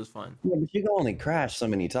that shit was fun. Yeah, but you can only crash so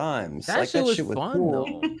many times. That like, shit was was fun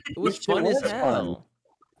cool. though. It was That shit fun as was hell. fun.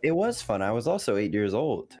 It was fun. I was also 8 years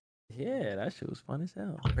old. Yeah, that shit was fun as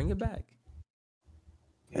hell. Bring it back.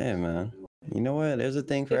 Hey, man. You know what? There's a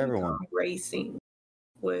thing for Diddy everyone. Kong Racing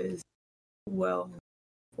was well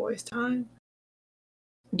for its time.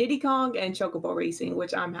 Diddy Kong and Chocobo Racing,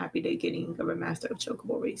 which I'm happy they're getting a remaster of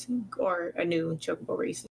Chocobo Racing or a new Chocobo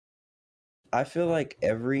Racing. I feel like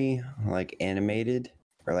every like animated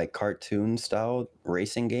or like cartoon style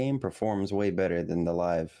racing game performs way better than the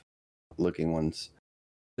live looking ones.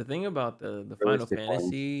 The thing about the Final Realistic ones.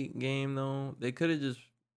 Fantasy game though, they could have just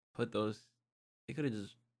put those. They could have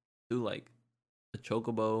just do like a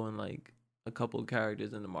Chocobo and like a couple of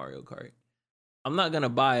characters in the Mario Kart. I'm not gonna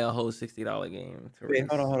buy a whole $60 game. Wait,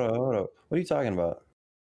 hold on. What are you talking about?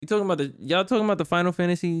 You talking about y'all talking about the Final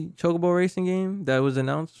Fantasy Chocobo racing game that was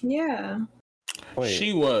announced? Yeah. Wait.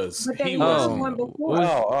 She was. But then He there was was. one before.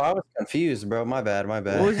 Oh, I was confused, bro. My bad. What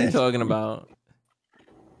was he talking about?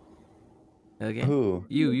 Okay. Who?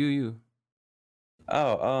 You.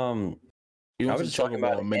 Oh, He I was was just just talking talking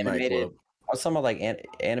about about Midnight animated. Club. I was talking about like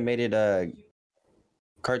animated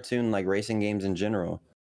cartoon like racing games in general.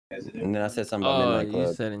 And then I said something about Oh, Midnight Club.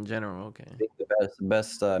 you said in general. Okay. Being the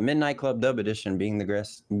best Midnight Club Dub Edition being the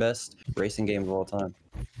best racing game of all time.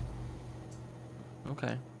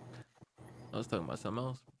 Okay. I was talking about something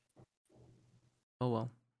else. Oh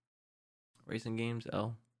well. Racing games,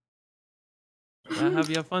 L. Y'all have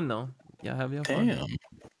your fun though. Y'all have your fun. Damn.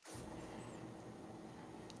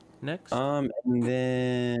 Next. And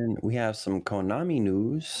then we have some Konami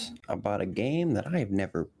news about a game that I've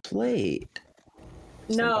never played.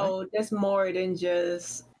 No, there's more than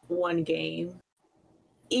just one game.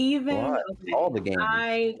 Even What? All the games.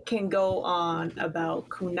 I can go on about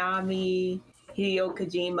Konami, Hideo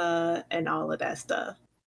Kojima, and all of that stuff.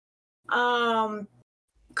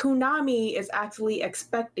 Konami is actually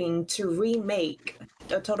expecting to remake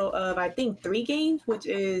a total of I think 3 games, which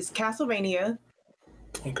is Castlevania,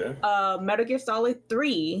 Okay. Metal Gear Solid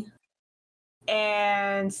 3,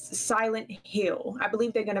 and Silent Hill. I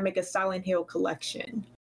believe they're gonna make a Silent Hill collection,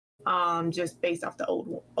 just based off the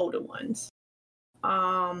older ones.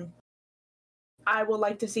 I would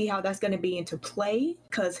like to see how that's gonna be into play,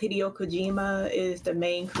 because Hideo Kojima is the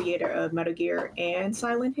main creator of Metal Gear and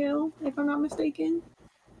Silent Hill, if I'm not mistaken.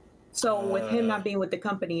 So with him not being with the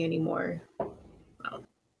company anymore,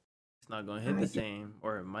 It's not gonna hit the same,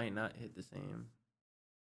 or it might not hit the same.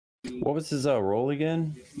 What was his role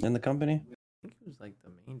again in the company? I think he was like the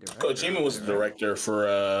main director. Kojima was the director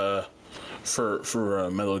for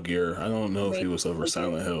Metal Gear. I don't know if he was over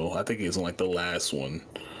Silent Hill. I think he was in like the last one.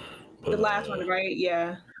 But, the last one, right?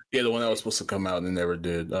 Yeah. Yeah, the one that was supposed to come out and never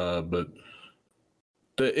did. But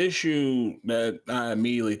the issue that I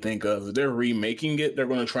immediately think of, if they're remaking it, they're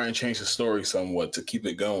going to try and change the story somewhat to keep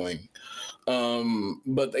it going.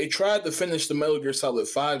 But they tried to finish the Metal Gear Solid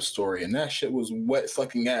 5 story, and that shit was wet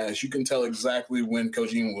fucking ass. You can tell exactly when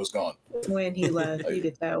Kojima was gone. When he left, you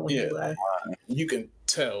could tell when he Yeah. left. You can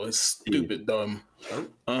tell. It's stupid dumb.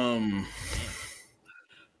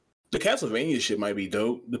 The Castlevania shit might be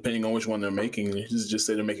dope, depending on which one they're making. Just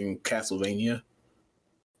say they're making Castlevania.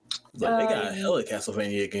 But they got hella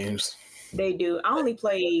Castlevania games. They do. I only It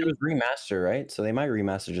played. was remaster, right? So they might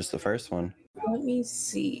remaster just the first one. Let me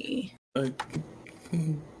see. Like,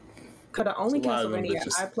 Cause the only a lot of them Castlevania that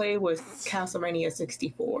just- I played was Castlevania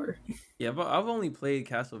 64. Yeah, but I've only played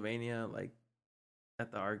Castlevania like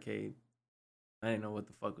at the arcade. I didn't know what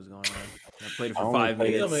the fuck was going on. I played it I for only 5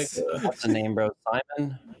 played it minutes. What's the name, bro?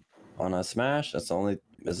 Simon on a Smash. That's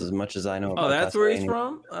as much as I know about Oh, that's where he's Castlevania.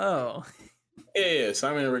 from? Oh. yeah,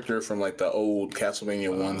 Simon and Richter from like the old Castlevania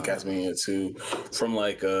 1, Castlevania 2, from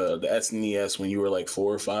like the SNES when you were like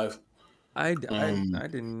 4 or 5. I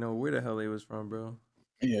didn't know where the hell they was from, bro.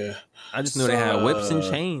 Yeah. I just knew they had whips and So,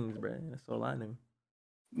 chains, bro. That's all I knew.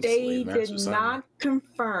 They Slave Master did Simon. not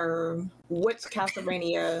confirm which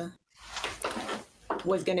Castlevania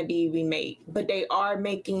was going to be remade, but they are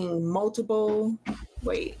making multiple.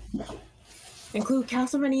 Wait. Include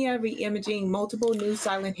Castlevania reimaging multiple new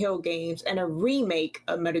Silent Hill games and a remake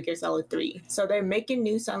of Metal Gear Solid 3. So they're making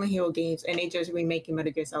new Silent Hill games and they just remaking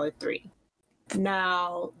Metal Gear Solid 3.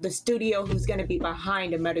 Now, the studio who's going to be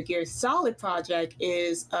behind the Metal Gear Solid project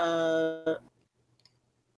is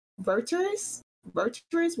Virtuous, which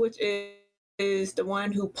is the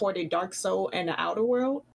one who ported Dark Soul and The Outer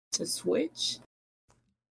World to Switch.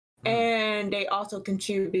 And they also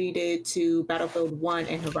contributed to Battlefield 1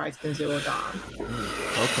 and Horizon Zero Dawn.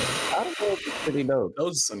 Okay. Battlefield is pretty dope.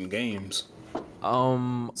 Those are some games. They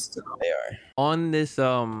are. On this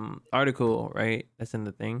article, right? That's in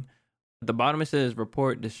the thing. At the bottom it says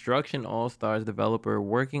report Destruction All Stars developer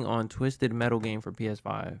working on Twisted Metal game for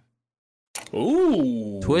PS5.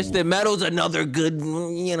 Ooh. Twisted Metal's another good,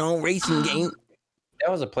 racing game.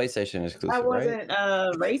 That was a PlayStation exclusive, That right? wasn't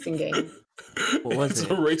a racing game. What was It's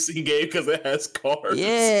it? a racing game because it has cars.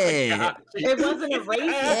 Yeah. It wasn't a racing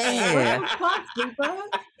Yeah. game. Fuck, Super.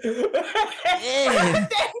 Yeah.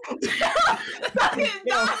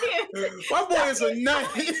 My boy is a nut.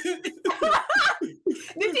 Did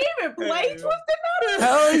you even play Twisted Metal?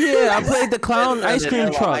 Hell yeah! I played the clown ice cream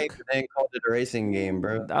They truck. called it a racing game,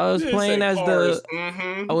 bro. I was playing as the.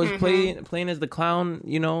 I was playing. playing as the clown,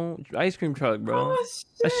 ice cream truck, bro. Oh,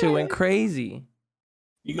 That shit went crazy.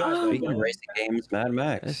 You got Oh, that, Speaking of bro. racing games, Mad That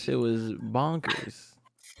Max. shit was bonkers.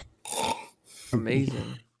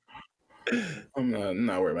 Amazing. I'm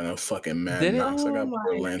not worried about no fucking Mad Did it? Max. I got Oh my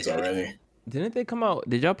Borderlands God. already. Didn't they come out?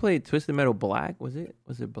 Did y'all play Twisted Metal Black? Was it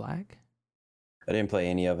Black? I didn't play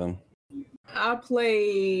any of them. I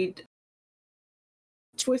played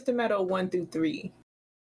Twisted Metal 1 through 3.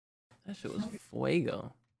 That shit was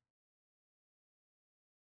fuego.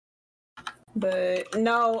 But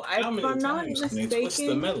no, if I'm not Twist the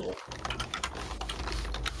mistaken, metal.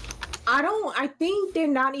 I think they're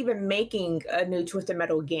not even making a new Twisted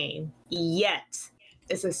Metal game yet.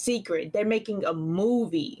 It's a secret. They're making a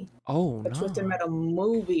movie, Oh a no! Twisted Metal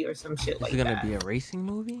movie or some shit Is like it gonna that. be a racing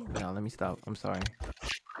movie? No, let me stop. I'm sorry.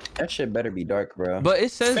 That shit better be dark, bro. But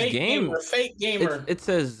it says Fake game. gamer. Fake gamer. It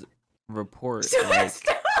says report. Like,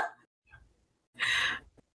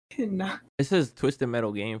 Nah. it says Twisted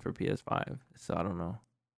Metal game for PS5. So I don't know.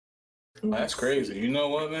 That's crazy. You know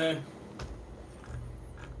what, man?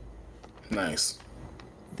 Nice.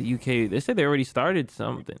 The UK. They said they already started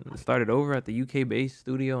something. It started over at the UK based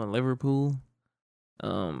studio in Liverpool.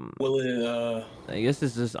 Will it? I guess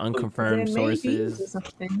it's just unconfirmed There may be sources.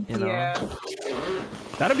 something. you know. Yeah.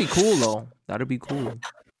 That'd be cool though. That'd be cool.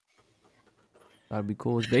 That'd be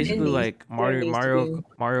cool. It's basically needs- like there needs to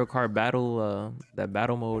Mario Kart battle, that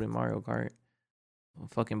battle mode in Mario Kart.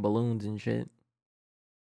 Fucking balloons and shit.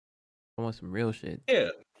 I want some real shit. Yeah.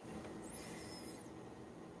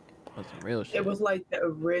 I want some real shit. It was like the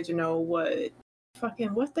original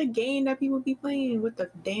what's the game that people be playing with the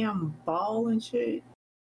damn ball and shit?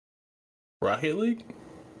 Rocket League.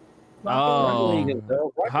 Oh. Rocket League is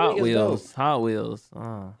dope. Rocket Hot League is dope. Wheels. Hot Wheels.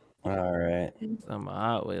 Oh, All right. some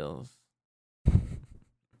Hot Wheels.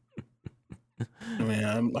 I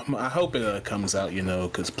mean, I hope it comes out,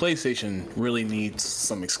 because PlayStation really needs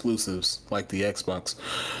some exclusives like the Xbox.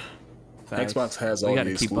 Facts. Xbox has We all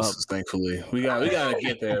gotta the keep up. exclusives, thankfully. We gotta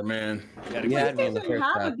get there, man. Yeah, me in the PlayStation first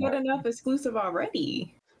have a half. good enough exclusive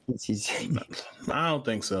already. I don't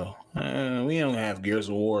think so. We don't have Gears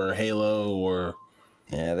of War or Halo or.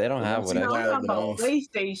 Yeah, they don't have Well, No, whatever. I'm talking about off.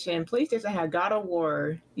 PlayStation. PlayStation had God of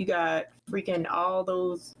War. You got freaking all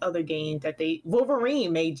those other games that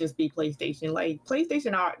Wolverine may just be PlayStation. Like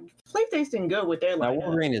PlayStation good with their Now lineup.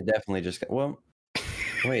 Wolverine is definitely just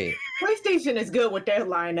wait. PlayStation is good with their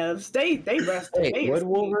lineups. They rest. Wait, would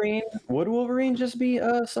Wolverine just be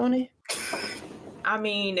Sony? I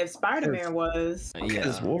mean, if Spider-Man was,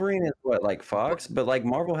 Because Yeah. Wolverine is what, like Fox, but like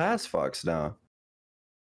Marvel has Fox now.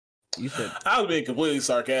 You said I was being completely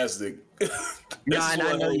sarcastic. No, I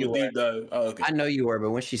know you were. Oh, okay. I know you were,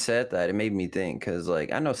 but when she said that, it made me think because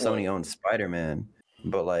like I know Sony owns Spider-Man,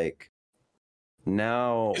 but like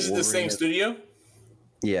now Is it the same Wolverine studio?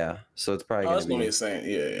 Yeah, so it's probably Oh, that's gonna gonna be be. the same.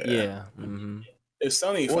 Yeah. yeah. Mm-hmm. If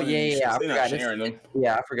Sony, Well, yeah, I they're not forgot. sharing them.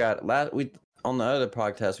 Yeah, I forgot. We on the other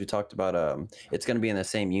podcast we talked about it's gonna be in the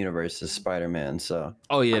same universe as Spider-Man. So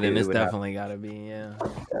Oh yeah, then It it's would have- definitely gotta be, yeah.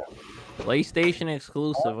 PlayStation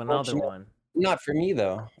exclusive, another Unfortunate. one. not for me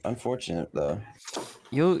though. Unfortunate though.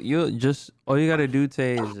 You'll just all you gotta do,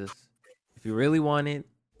 Tay, is just if you really want it,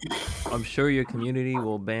 I'm sure your community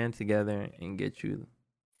will band together and get you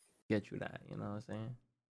that. You know what I'm saying?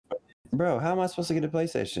 Bro, how am I supposed to get a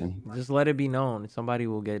PlayStation? Just let it be known. Somebody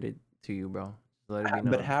will get it to you, bro. Just let it be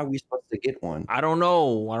known. But how are we supposed to get one? I don't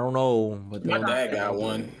know. But My dad got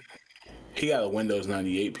one. He got a Windows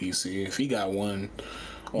 98 PC. If he got one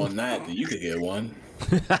on that, then you could get one.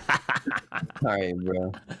 All right,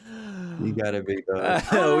 bro. You gotta be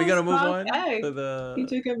done. We gotta move on Hey, to the. you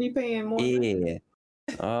two could be paying more. Yeah.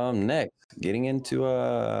 Next, getting into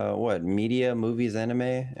what media, movies, anime,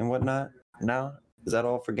 and whatnot. Now, is that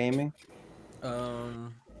all for gaming?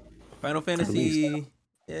 Final Fantasy.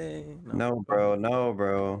 Yay. No, bro. No,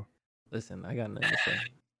 bro. Listen, I got nothing to say.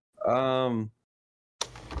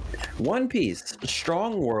 One Piece,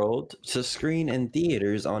 Strong World to screen in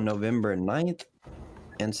theaters on November 9th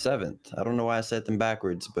and 7th. I don't know why I said them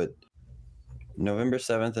backwards, but November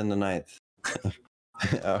 7th and the 9th.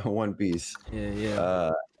 One Piece.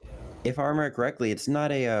 Yeah. If I remember correctly, it's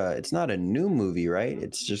not a new movie, right?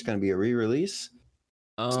 It's just gonna be a re-release.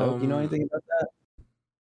 Stoke, you know anything about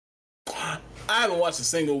that? I haven't watched a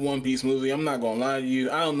single One Piece movie. I'm not gonna lie to you.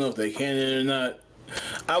 I don't know if they canon or not.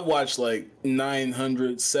 I watched like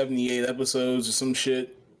 978 episodes or some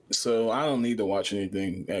shit, so I don't need to watch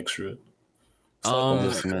anything extra.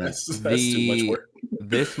 That's too much work.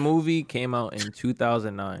 This movie came out in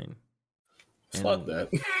 2009. Fuck that.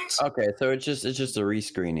 Okay, so it's just a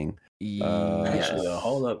rescreening. Actually,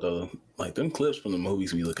 hold up though. Like them clips from the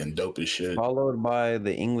movies be looking dope as shit. Followed by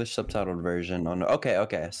the English subtitled version on.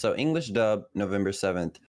 Okay. So English dub November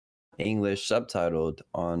 7th, English subtitled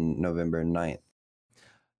on November 9th.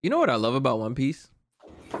 You know what I love about One Piece?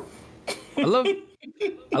 I love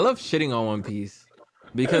shitting on One Piece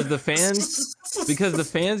because the fans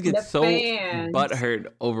get butthurt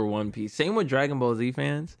over One Piece. Same with Dragon Ball Z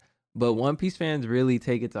fans, but One Piece fans really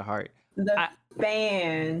take it to heart.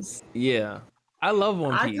 Fans. Yeah. I love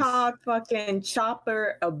One Piece. I called fucking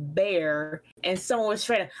Chopper a bear, and someone was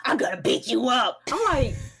straight up, I'm gonna beat you up. I'm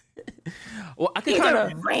like, well, I could he's kind a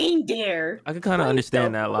of reindeer. I could kind of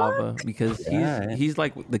understand that, Lava, because Yeah. he's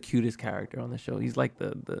like the cutest character on the show. He's like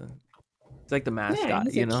the he's like the mascot, Yeah,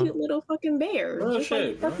 he's you a know. cute little fucking bear. Oh, Just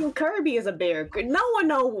shit, like fucking Kirby is a bear. No one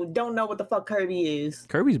don't know what the fuck Kirby is.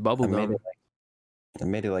 Kirby's I bubblegum.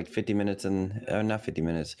 made it like 50 minutes and not 50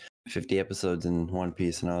 minutes, 50 episodes in One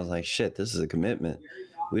Piece, and I was like, shit, this is a commitment.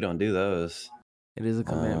 We don't do those. It is a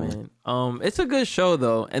commitment. It's a good show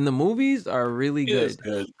though, and the movies are really good.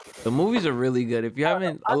 The movies are really good. If you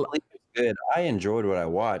haven't, I believe it's good. I enjoyed what I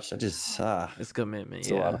watched. I just it's commitment.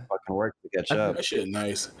 it's a lot of fucking work to catch up. That shit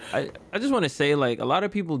nice. I just want to say, like, a lot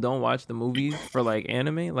of people don't watch the movies for like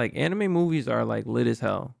anime. Like anime movies are like lit as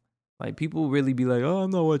hell. Like people really be like, oh,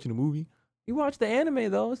 I'm not watching a movie. You watch the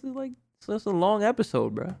anime though. It's like it's a long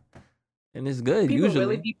episode, bro, and it's good. People usually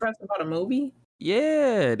really depressed about a movie?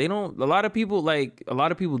 Yeah, they don't. A lot of people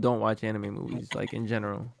don't watch anime movies, like in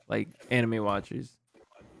general, like anime watchers.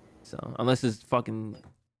 So unless it's fucking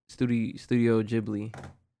Studio Ghibli,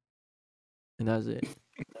 and that's it.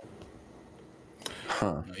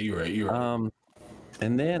 Huh. You're right.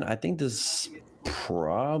 And then I think this is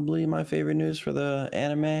probably my favorite news for the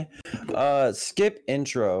anime. Skip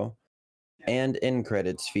intro and end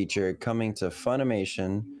credits feature coming to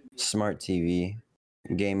Funimation, Smart TV,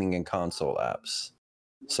 gaming and console apps.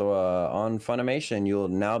 So on Funimation, you'll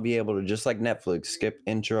now be able to, just like Netflix, skip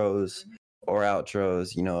intros or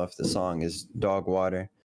outros, you know, if the song is Dog Water,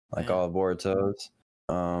 like all of Boruto's.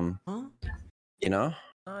 You know?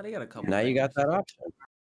 They got a couple. Now you got that option.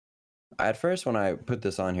 At first, when I put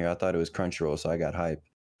this on here, I thought it was Crunchyroll, so I got hyped.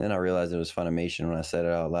 Then I realized it was Funimation when I said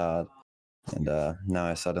it out loud. And now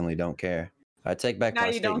I suddenly don't care. I take back Now my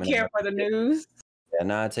you statement. don't care for the news? Yeah,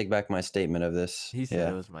 now I take back my statement of this. He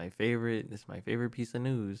said it was my favorite. It's my favorite piece of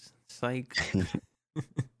news. Psych.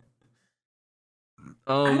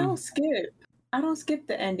 I don't skip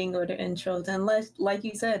the ending or the intros unless, like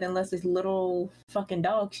you said, unless it's little fucking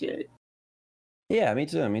dog shit. Yeah, me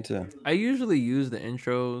too. I usually use the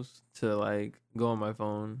intros to like go on my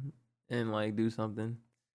phone and like do something.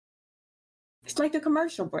 It's like a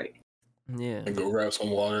commercial break. Yeah. And go grab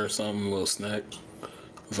some water or something, a little snack,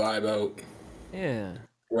 vibe out. Yeah.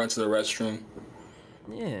 Run to the restroom.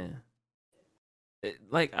 Yeah.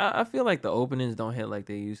 Like I feel like the openings don't hit like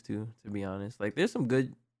they used to be honest. Like there's some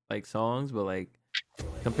good like songs, but like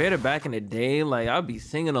compared to back in the day, like I'd be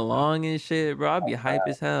singing along and shit, bro. I'd be hype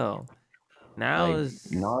as hell. Now like, it's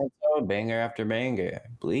Naruto, banger after banger.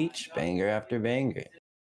 Bleach, banger after banger.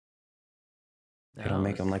 They don't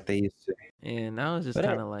make them like they used to. Yeah, now it's just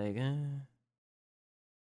kind of like,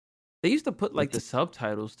 They used to put like the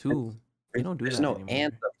subtitles too. They don't do There's that no anymore.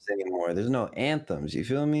 anthems anymore. There's no anthems. You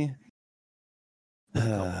feel me?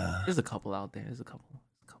 There's a couple out there. There's a couple.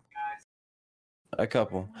 A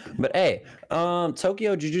couple. But hey,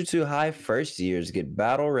 Tokyo Jujutsu High first years get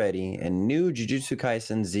battle ready and new Jujutsu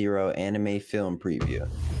Kaisen Zero anime film preview.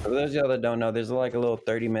 For those of y'all that don't know, there's like a little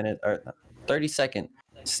 30-minute or 30-second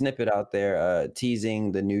snippet out there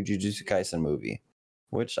teasing the new Jujutsu Kaisen movie,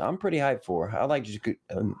 which I'm pretty hyped for. I like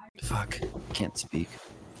can't speak.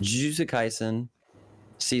 Jujutsu Kaisen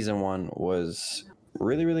season 1 was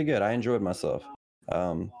really, really good. I enjoyed myself.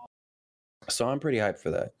 So I'm pretty hyped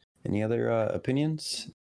for that. Any other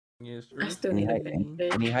opinions? Yes, I still need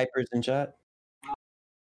Any hypers in chat?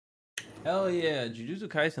 Hell yeah, Jujutsu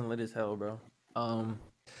Kaisen lit as hell, bro.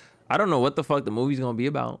 I don't know what the fuck the movie's gonna be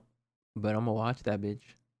about, but I'm gonna watch that bitch.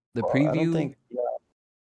 The preview. I don't think. Yeah.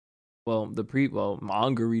 Well,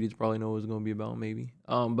 manga readers probably know what it's gonna be about, maybe.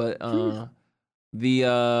 But the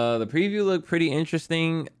preview looked pretty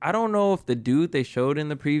interesting. I don't know if the dude they showed in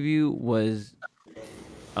the preview was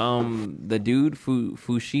the dude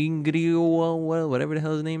Fushiguro, whatever the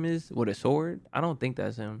hell his name is, with a sword. I don't think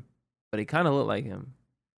that's him, but he kind of looked like him.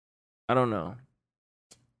 I don't know,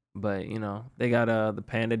 but you know they got the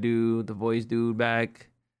panda dude, the voice dude back,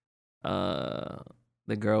 the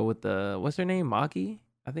girl with the what's her name, Maki,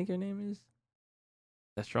 I think her name is,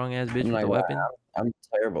 that strong ass bitch with the weapon. I'm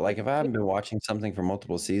terrible. Like if I haven't been watching something for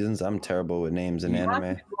multiple seasons, I'm terrible with names in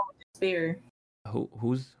anime. Spear.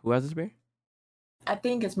 Who has the spear? I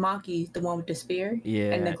think it's Maki, the one with the spear.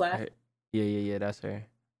 Yeah. And the glass. Yeah, that's her.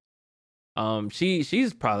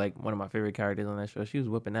 She's probably like one of my favorite characters on that show. She was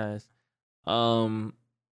whipping ass.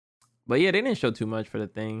 But yeah, they didn't show too much for the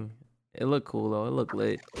thing. It looked cool though. It looked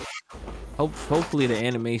lit. Hopefully the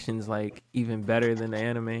animation's like even better than the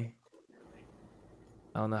anime.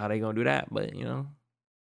 I don't know how they gonna do that, but you know,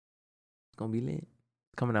 it's gonna be lit.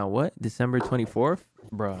 Coming out what? December 24th,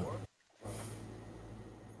 bro.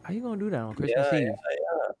 How you gonna do that on Christmas Eve?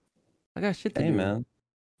 Yeah. I got shit to do. Hey man,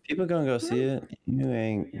 people gonna go see it. You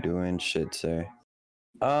ain't doing shit, sir.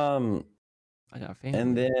 I got family.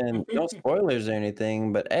 And then no spoilers or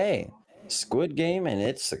anything, but hey, Squid Game and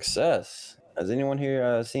its success. Has anyone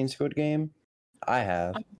here seen Squid Game? I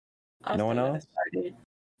have. No one else?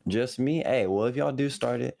 Just me? Hey, well, if y'all do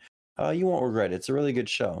start it, you won't regret it. It's a really good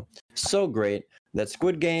show. So great that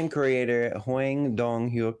Squid Game creator Hwang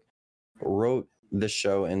Dong-hyuk wrote the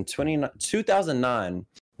show in 2009,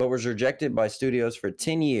 but was rejected by studios for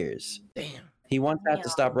 10 years. Damn. He once had to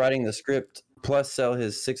stop writing the script, plus sell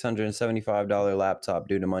his $675 laptop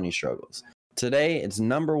due to money struggles. Today, it's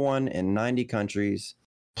 #1 in 90 countries,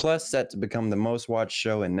 plus set to become the most watched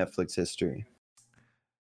show in Netflix history.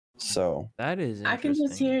 So that is I can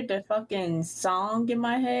just hear the fucking song in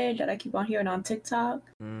my head that I keep on hearing on TikTok.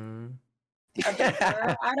 I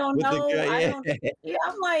don't know.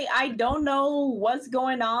 I'm like, I don't know what's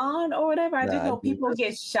going on or whatever. I just know people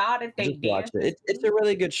get shot if they dance. It's a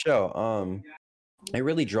really good show. It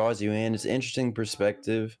really draws you in. It's an interesting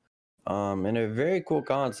perspective, and a very cool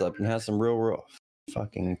concept, and has some real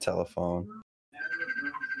fucking telephone.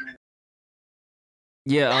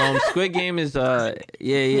 Yeah, Squid Game is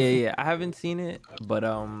yeah. I haven't seen it, but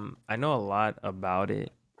I know a lot about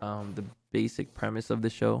it. The basic premise of the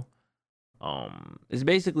show. It's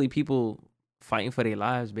basically people fighting for their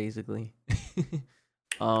lives, basically.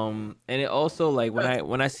 And it also, like,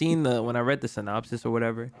 when I read the synopsis or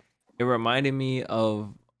whatever, it reminded me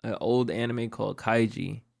of an old anime called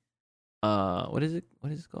Kaiji. What is it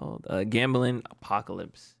called? Gambling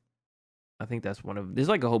Apocalypse. I think that's one of. There's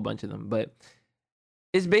like a whole bunch of them, but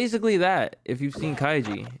it's basically that. If you've seen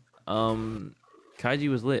Kaiji, Kaiji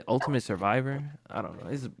was lit. Ultimate Survivor. I don't know.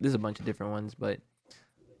 There's a bunch of different ones, but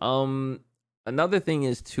another thing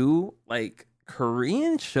is too, like,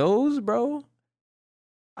 Korean shows, bro.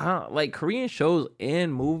 Like Korean shows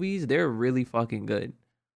and movies, they're really fucking good.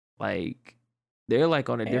 Like, they're like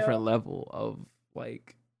on a different level of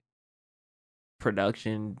like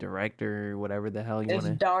production, director, whatever the hell you want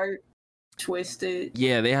to. It's dark, twisted.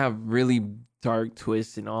 Yeah, they have really dark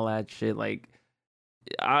twists and all that shit. Like,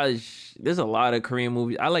 there's a lot of Korean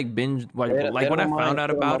movies. I like binge. Like when I found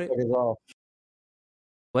out about it.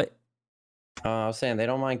 What? I was saying they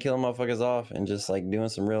don't mind killing motherfuckers off and just like doing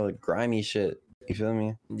some real grimy shit. You feel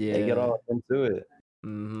me? Yeah. They get all into it.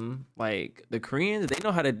 Like the Koreans, they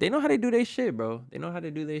know how to do their shit, bro. They know how to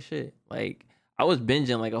do their shit. Like, I was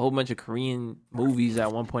binging like a whole bunch of Korean movies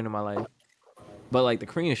at one point in my life. But like the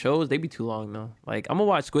Korean shows, they be too long though. Like, I'm gonna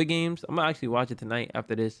watch Squid Games. I'm gonna actually watch it tonight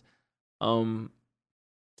after this.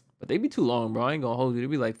 But they be too long, bro. I ain't gonna hold you. They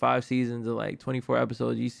be like 5 seasons of like 24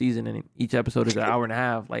 episodes each season, and each episode is an hour and a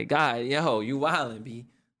half. Like, God, yo, you wildin', B.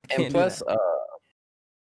 And plus,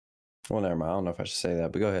 well, never mind. I don't know if I should say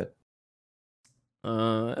that, but go ahead.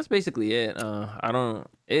 That's basically it. I don't.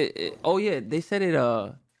 Oh yeah, they said it.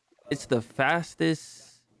 It's the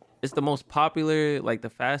fastest. It's the most popular, like the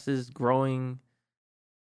fastest growing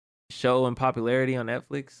show in popularity on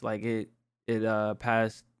Netflix. Like it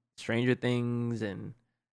passed Stranger Things and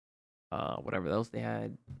whatever else they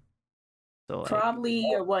had. So like, Probably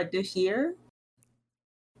what this year,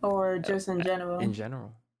 or just in general. in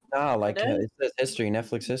general. No, like It is? it says history,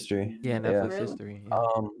 Netflix history. Yeah, Netflix Really? history.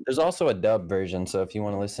 Yeah. There's also a dub version, so if you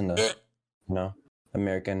want to listen to, you know,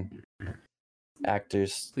 American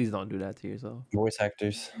actors, Please don't do that to yourself. voice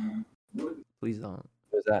actors. Please don't.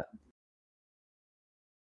 Who's that?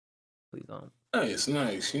 Please don't.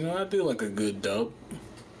 Nice. You know, I do like a good dub.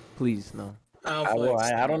 Please no. I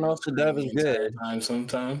don't know if the dub is good.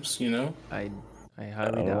 Sometimes, you know. I I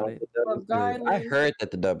highly don't know doubt if it. the dub is good. I Regardless- heard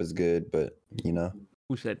that the dub is good, but you know,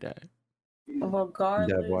 Who said that?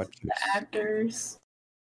 Regardless, watchers. the actors,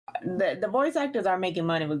 the voice actors are making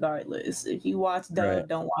money regardless. If you watch dub, Right.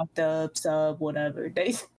 don't watch dub, sub, whatever,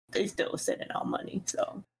 they still sitting on money.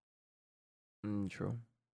 So True.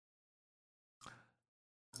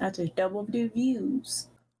 that's just double the views.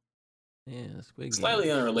 Yeah, Squid Game.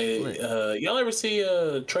 Slightly unrelated. Lit. Y'all ever see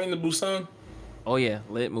Train to Busan? Oh yeah,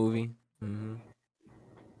 lit movie. Mm-hmm.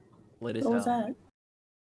 Lit as What was hell.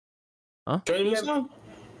 that? Train to Yeah. Busan?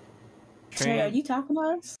 Trey, are you talking to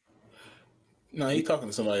us? No, he talking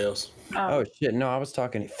to somebody else. oh shit, no, I was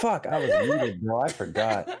talking. Fuck, I was muted, bro. I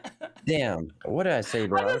forgot. Damn, what did I say,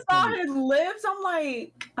 bro? I just saw his lips. I'm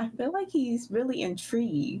like, I feel like he's really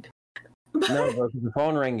intrigued. No, bro, 'cause the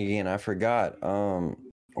phone rang again. I forgot.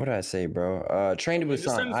 What did I say, bro? Train to Just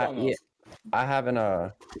send Busan. something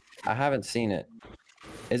else. I haven't seen it.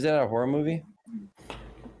 Is it a horror movie?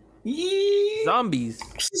 Yeah. Zombies.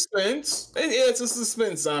 Suspense. It's a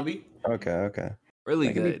suspense zombie. Okay. Really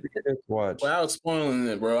That could be good. pretty good to watch. Without spoiling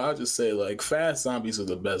it, bro, I'll just say like fast zombies are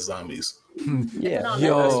the best zombies. Yeah,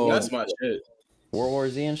 Yo. That's my shit. World War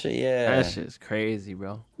Z and shit. Yeah, That shit's crazy,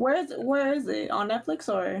 bro. Where is it? On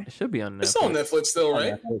Netflix or? It should be on Netflix. It's on Netflix still,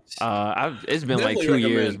 right? It's been like Definitely 2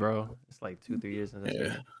 years, recommend. bro. It's like 2-3 years since I seen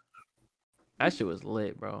Yeah. it. That shit was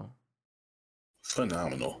lit, bro.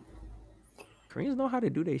 Phenomenal. Koreans know how to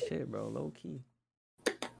do their shit, bro. Low key.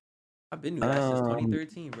 I've been doing that since Um,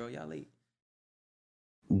 2013, bro. Y'all late.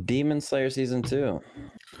 Demon Slayer season 2.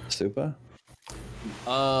 Super.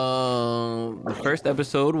 The first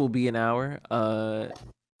episode will be an hour.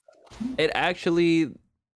 It actually,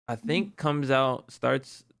 I think,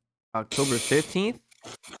 starts October 15th,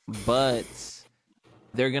 but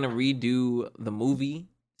they're gonna redo the movie.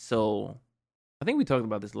 So I think we talked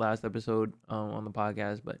about this last episode on the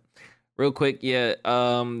podcast, but real quick, yeah,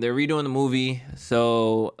 they're redoing the movie,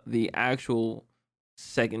 so the actual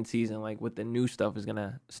second season, like with the new stuff, is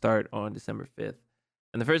gonna start on December 5th.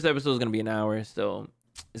 And the first episode is gonna be an hour, so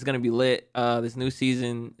it's gonna be lit. This new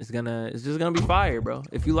season it's just gonna be fire, bro.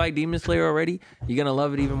 If you like Demon Slayer already, you're gonna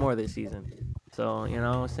love it even more this season. So you know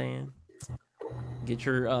what I'm saying? Get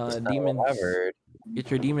your demon, I've heard. get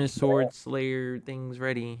your demon sword slayer things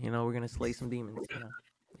ready. You know we're gonna slay some demons.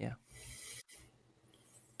 You know?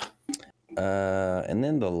 And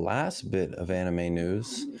then the last bit of anime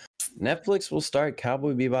news: Netflix will start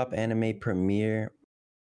Cowboy Bebop anime premiere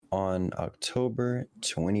on October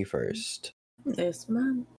 21st. This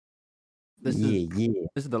month. This Yeah.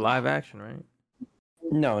 is the live action, right?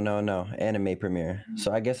 No, anime premiere.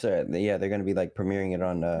 So I guess they're gonna be like premiering it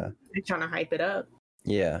on They're trying to hype it up.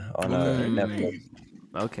 on Netflix.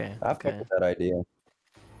 Okay. I fuck with that idea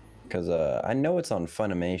because I know it's on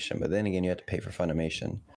Funimation, but then again, you have to pay for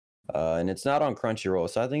Funimation, and it's not on Crunchyroll.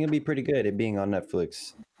 So I think it'd be pretty good it being on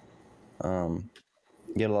Netflix.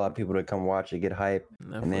 Get a lot of people to come watch it, get hype,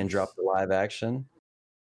 and then Netflix. drop the live action.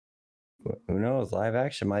 Who knows? Live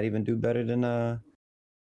action might even do better than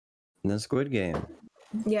Squid Game.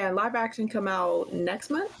 Yeah, live action come out next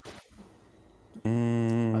month.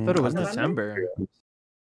 I thought it was November? December.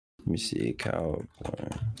 Let me see, Cowboy.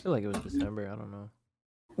 I feel like it was December. I don't know.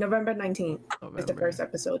 November 19th is the November. first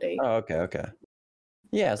episode date. Oh, okay.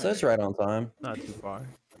 Yeah, so it's right on time. Not too far.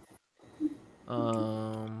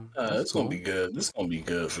 It's that's gonna cool. be good. This gonna be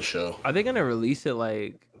good for sure. Are they gonna release it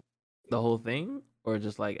like the whole thing, or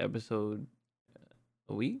just like episode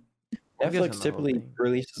a week? I'm guessing Netflix the whole typically thing.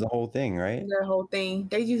 releases the whole thing, right? The whole thing.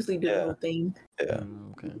 They usually do the Yeah. whole thing. Yeah.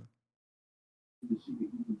 Okay.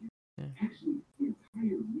 Yeah.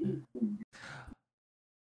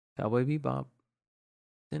 Cowboy Bebop.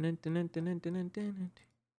 Dun-dun-dun-dun-dun-dun-dun-dun.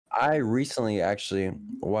 I recently actually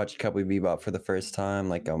watched Cowboy Bebop for the first time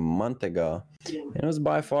like a month ago. And it was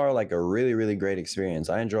by far like a really, really great experience.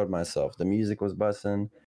 I enjoyed myself. The music was bussin',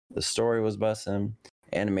 the story was bussin',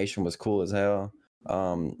 animation was cool as hell.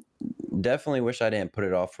 Definitely wish I didn't put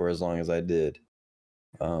it off for as long as I did.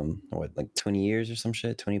 What, like 20 years or some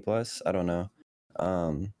shit, 20 plus, I don't know.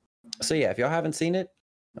 So yeah, if y'all haven't seen it,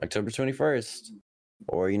 October 21st,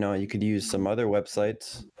 or you could use some other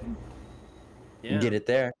websites and get it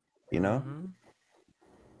there,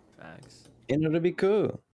 Facts. and it'll be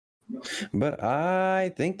cool. But I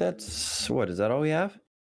think that's what is that all we have?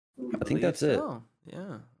 I think that's it.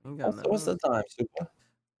 Yeah. Ain't got What's the time, Super?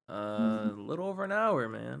 A little over an hour,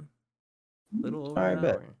 man. Little over All right, an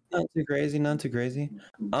bet. hour. Not too crazy, not too crazy.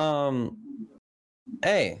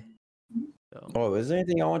 Hey. So. Oh, is there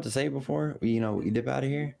anything I want to say before we dip out of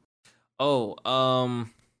here? Oh,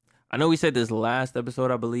 I know we said this last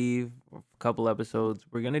episode, I believe, or a couple episodes.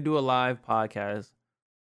 We're gonna do a live podcast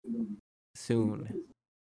soon.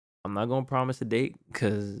 I'm not gonna promise a date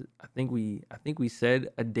because I think we said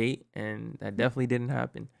a date and that definitely didn't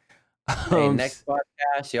happen. Hey, next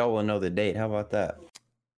podcast, y'all will know the date. How about that?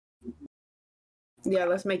 Yeah,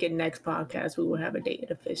 let's make it next podcast. We will have a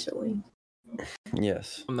date officially.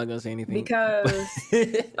 Yes. I'm not gonna say anything because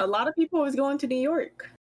a lot of people is going to New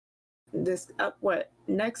York. This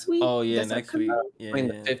next week? Oh yeah, next week. Between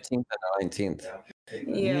the 15th and 19th.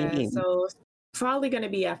 Yeah, so it's probably gonna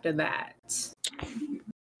be after that.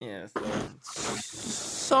 Yeah, so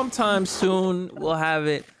sometime soon we'll have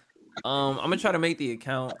it. I'm gonna try to make the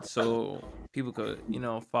account so people could,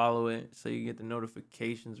 follow it, so you get the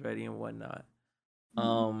notifications ready and whatnot.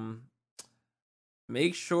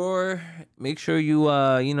 Make sure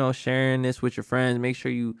you sharing this with your friends. Make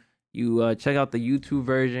sure you check out the YouTube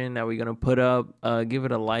version that we're gonna put up. Give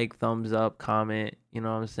it a like, thumbs up, comment. You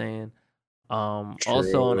know what I'm saying?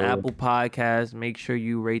 Also on Apple Podcasts, make sure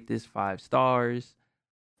you rate this 5 stars.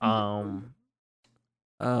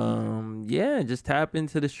 Yeah, just tap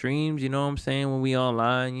into the streams, you know what I'm saying, when we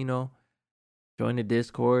online, join the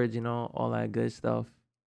Discord, all that good stuff.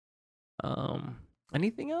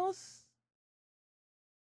 Anything else?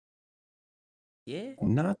 Yeah.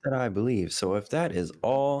 Not that I believe. So if that is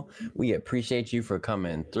all, we appreciate you for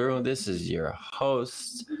coming through. This is your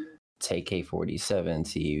host, TK47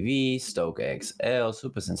 TV, Stoke XL,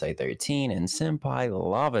 Super Sensei 13, and Senpai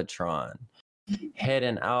Lavatron.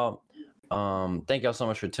 Heading out. Thank y'all so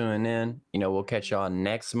much for tuning in. We'll catch y'all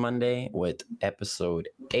next Monday with episode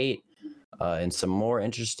 8 and some more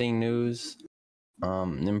interesting news.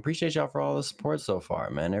 And appreciate y'all for all the support so far,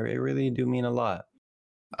 man. It really do mean a lot.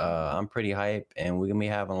 I'm pretty hype, and we're gonna be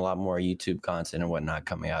having a lot more YouTube content and whatnot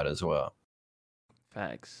coming out as well.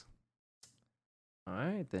 Facts. All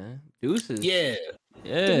right then. Deuces. Yeah.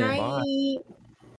 Yeah. Good night. Bye.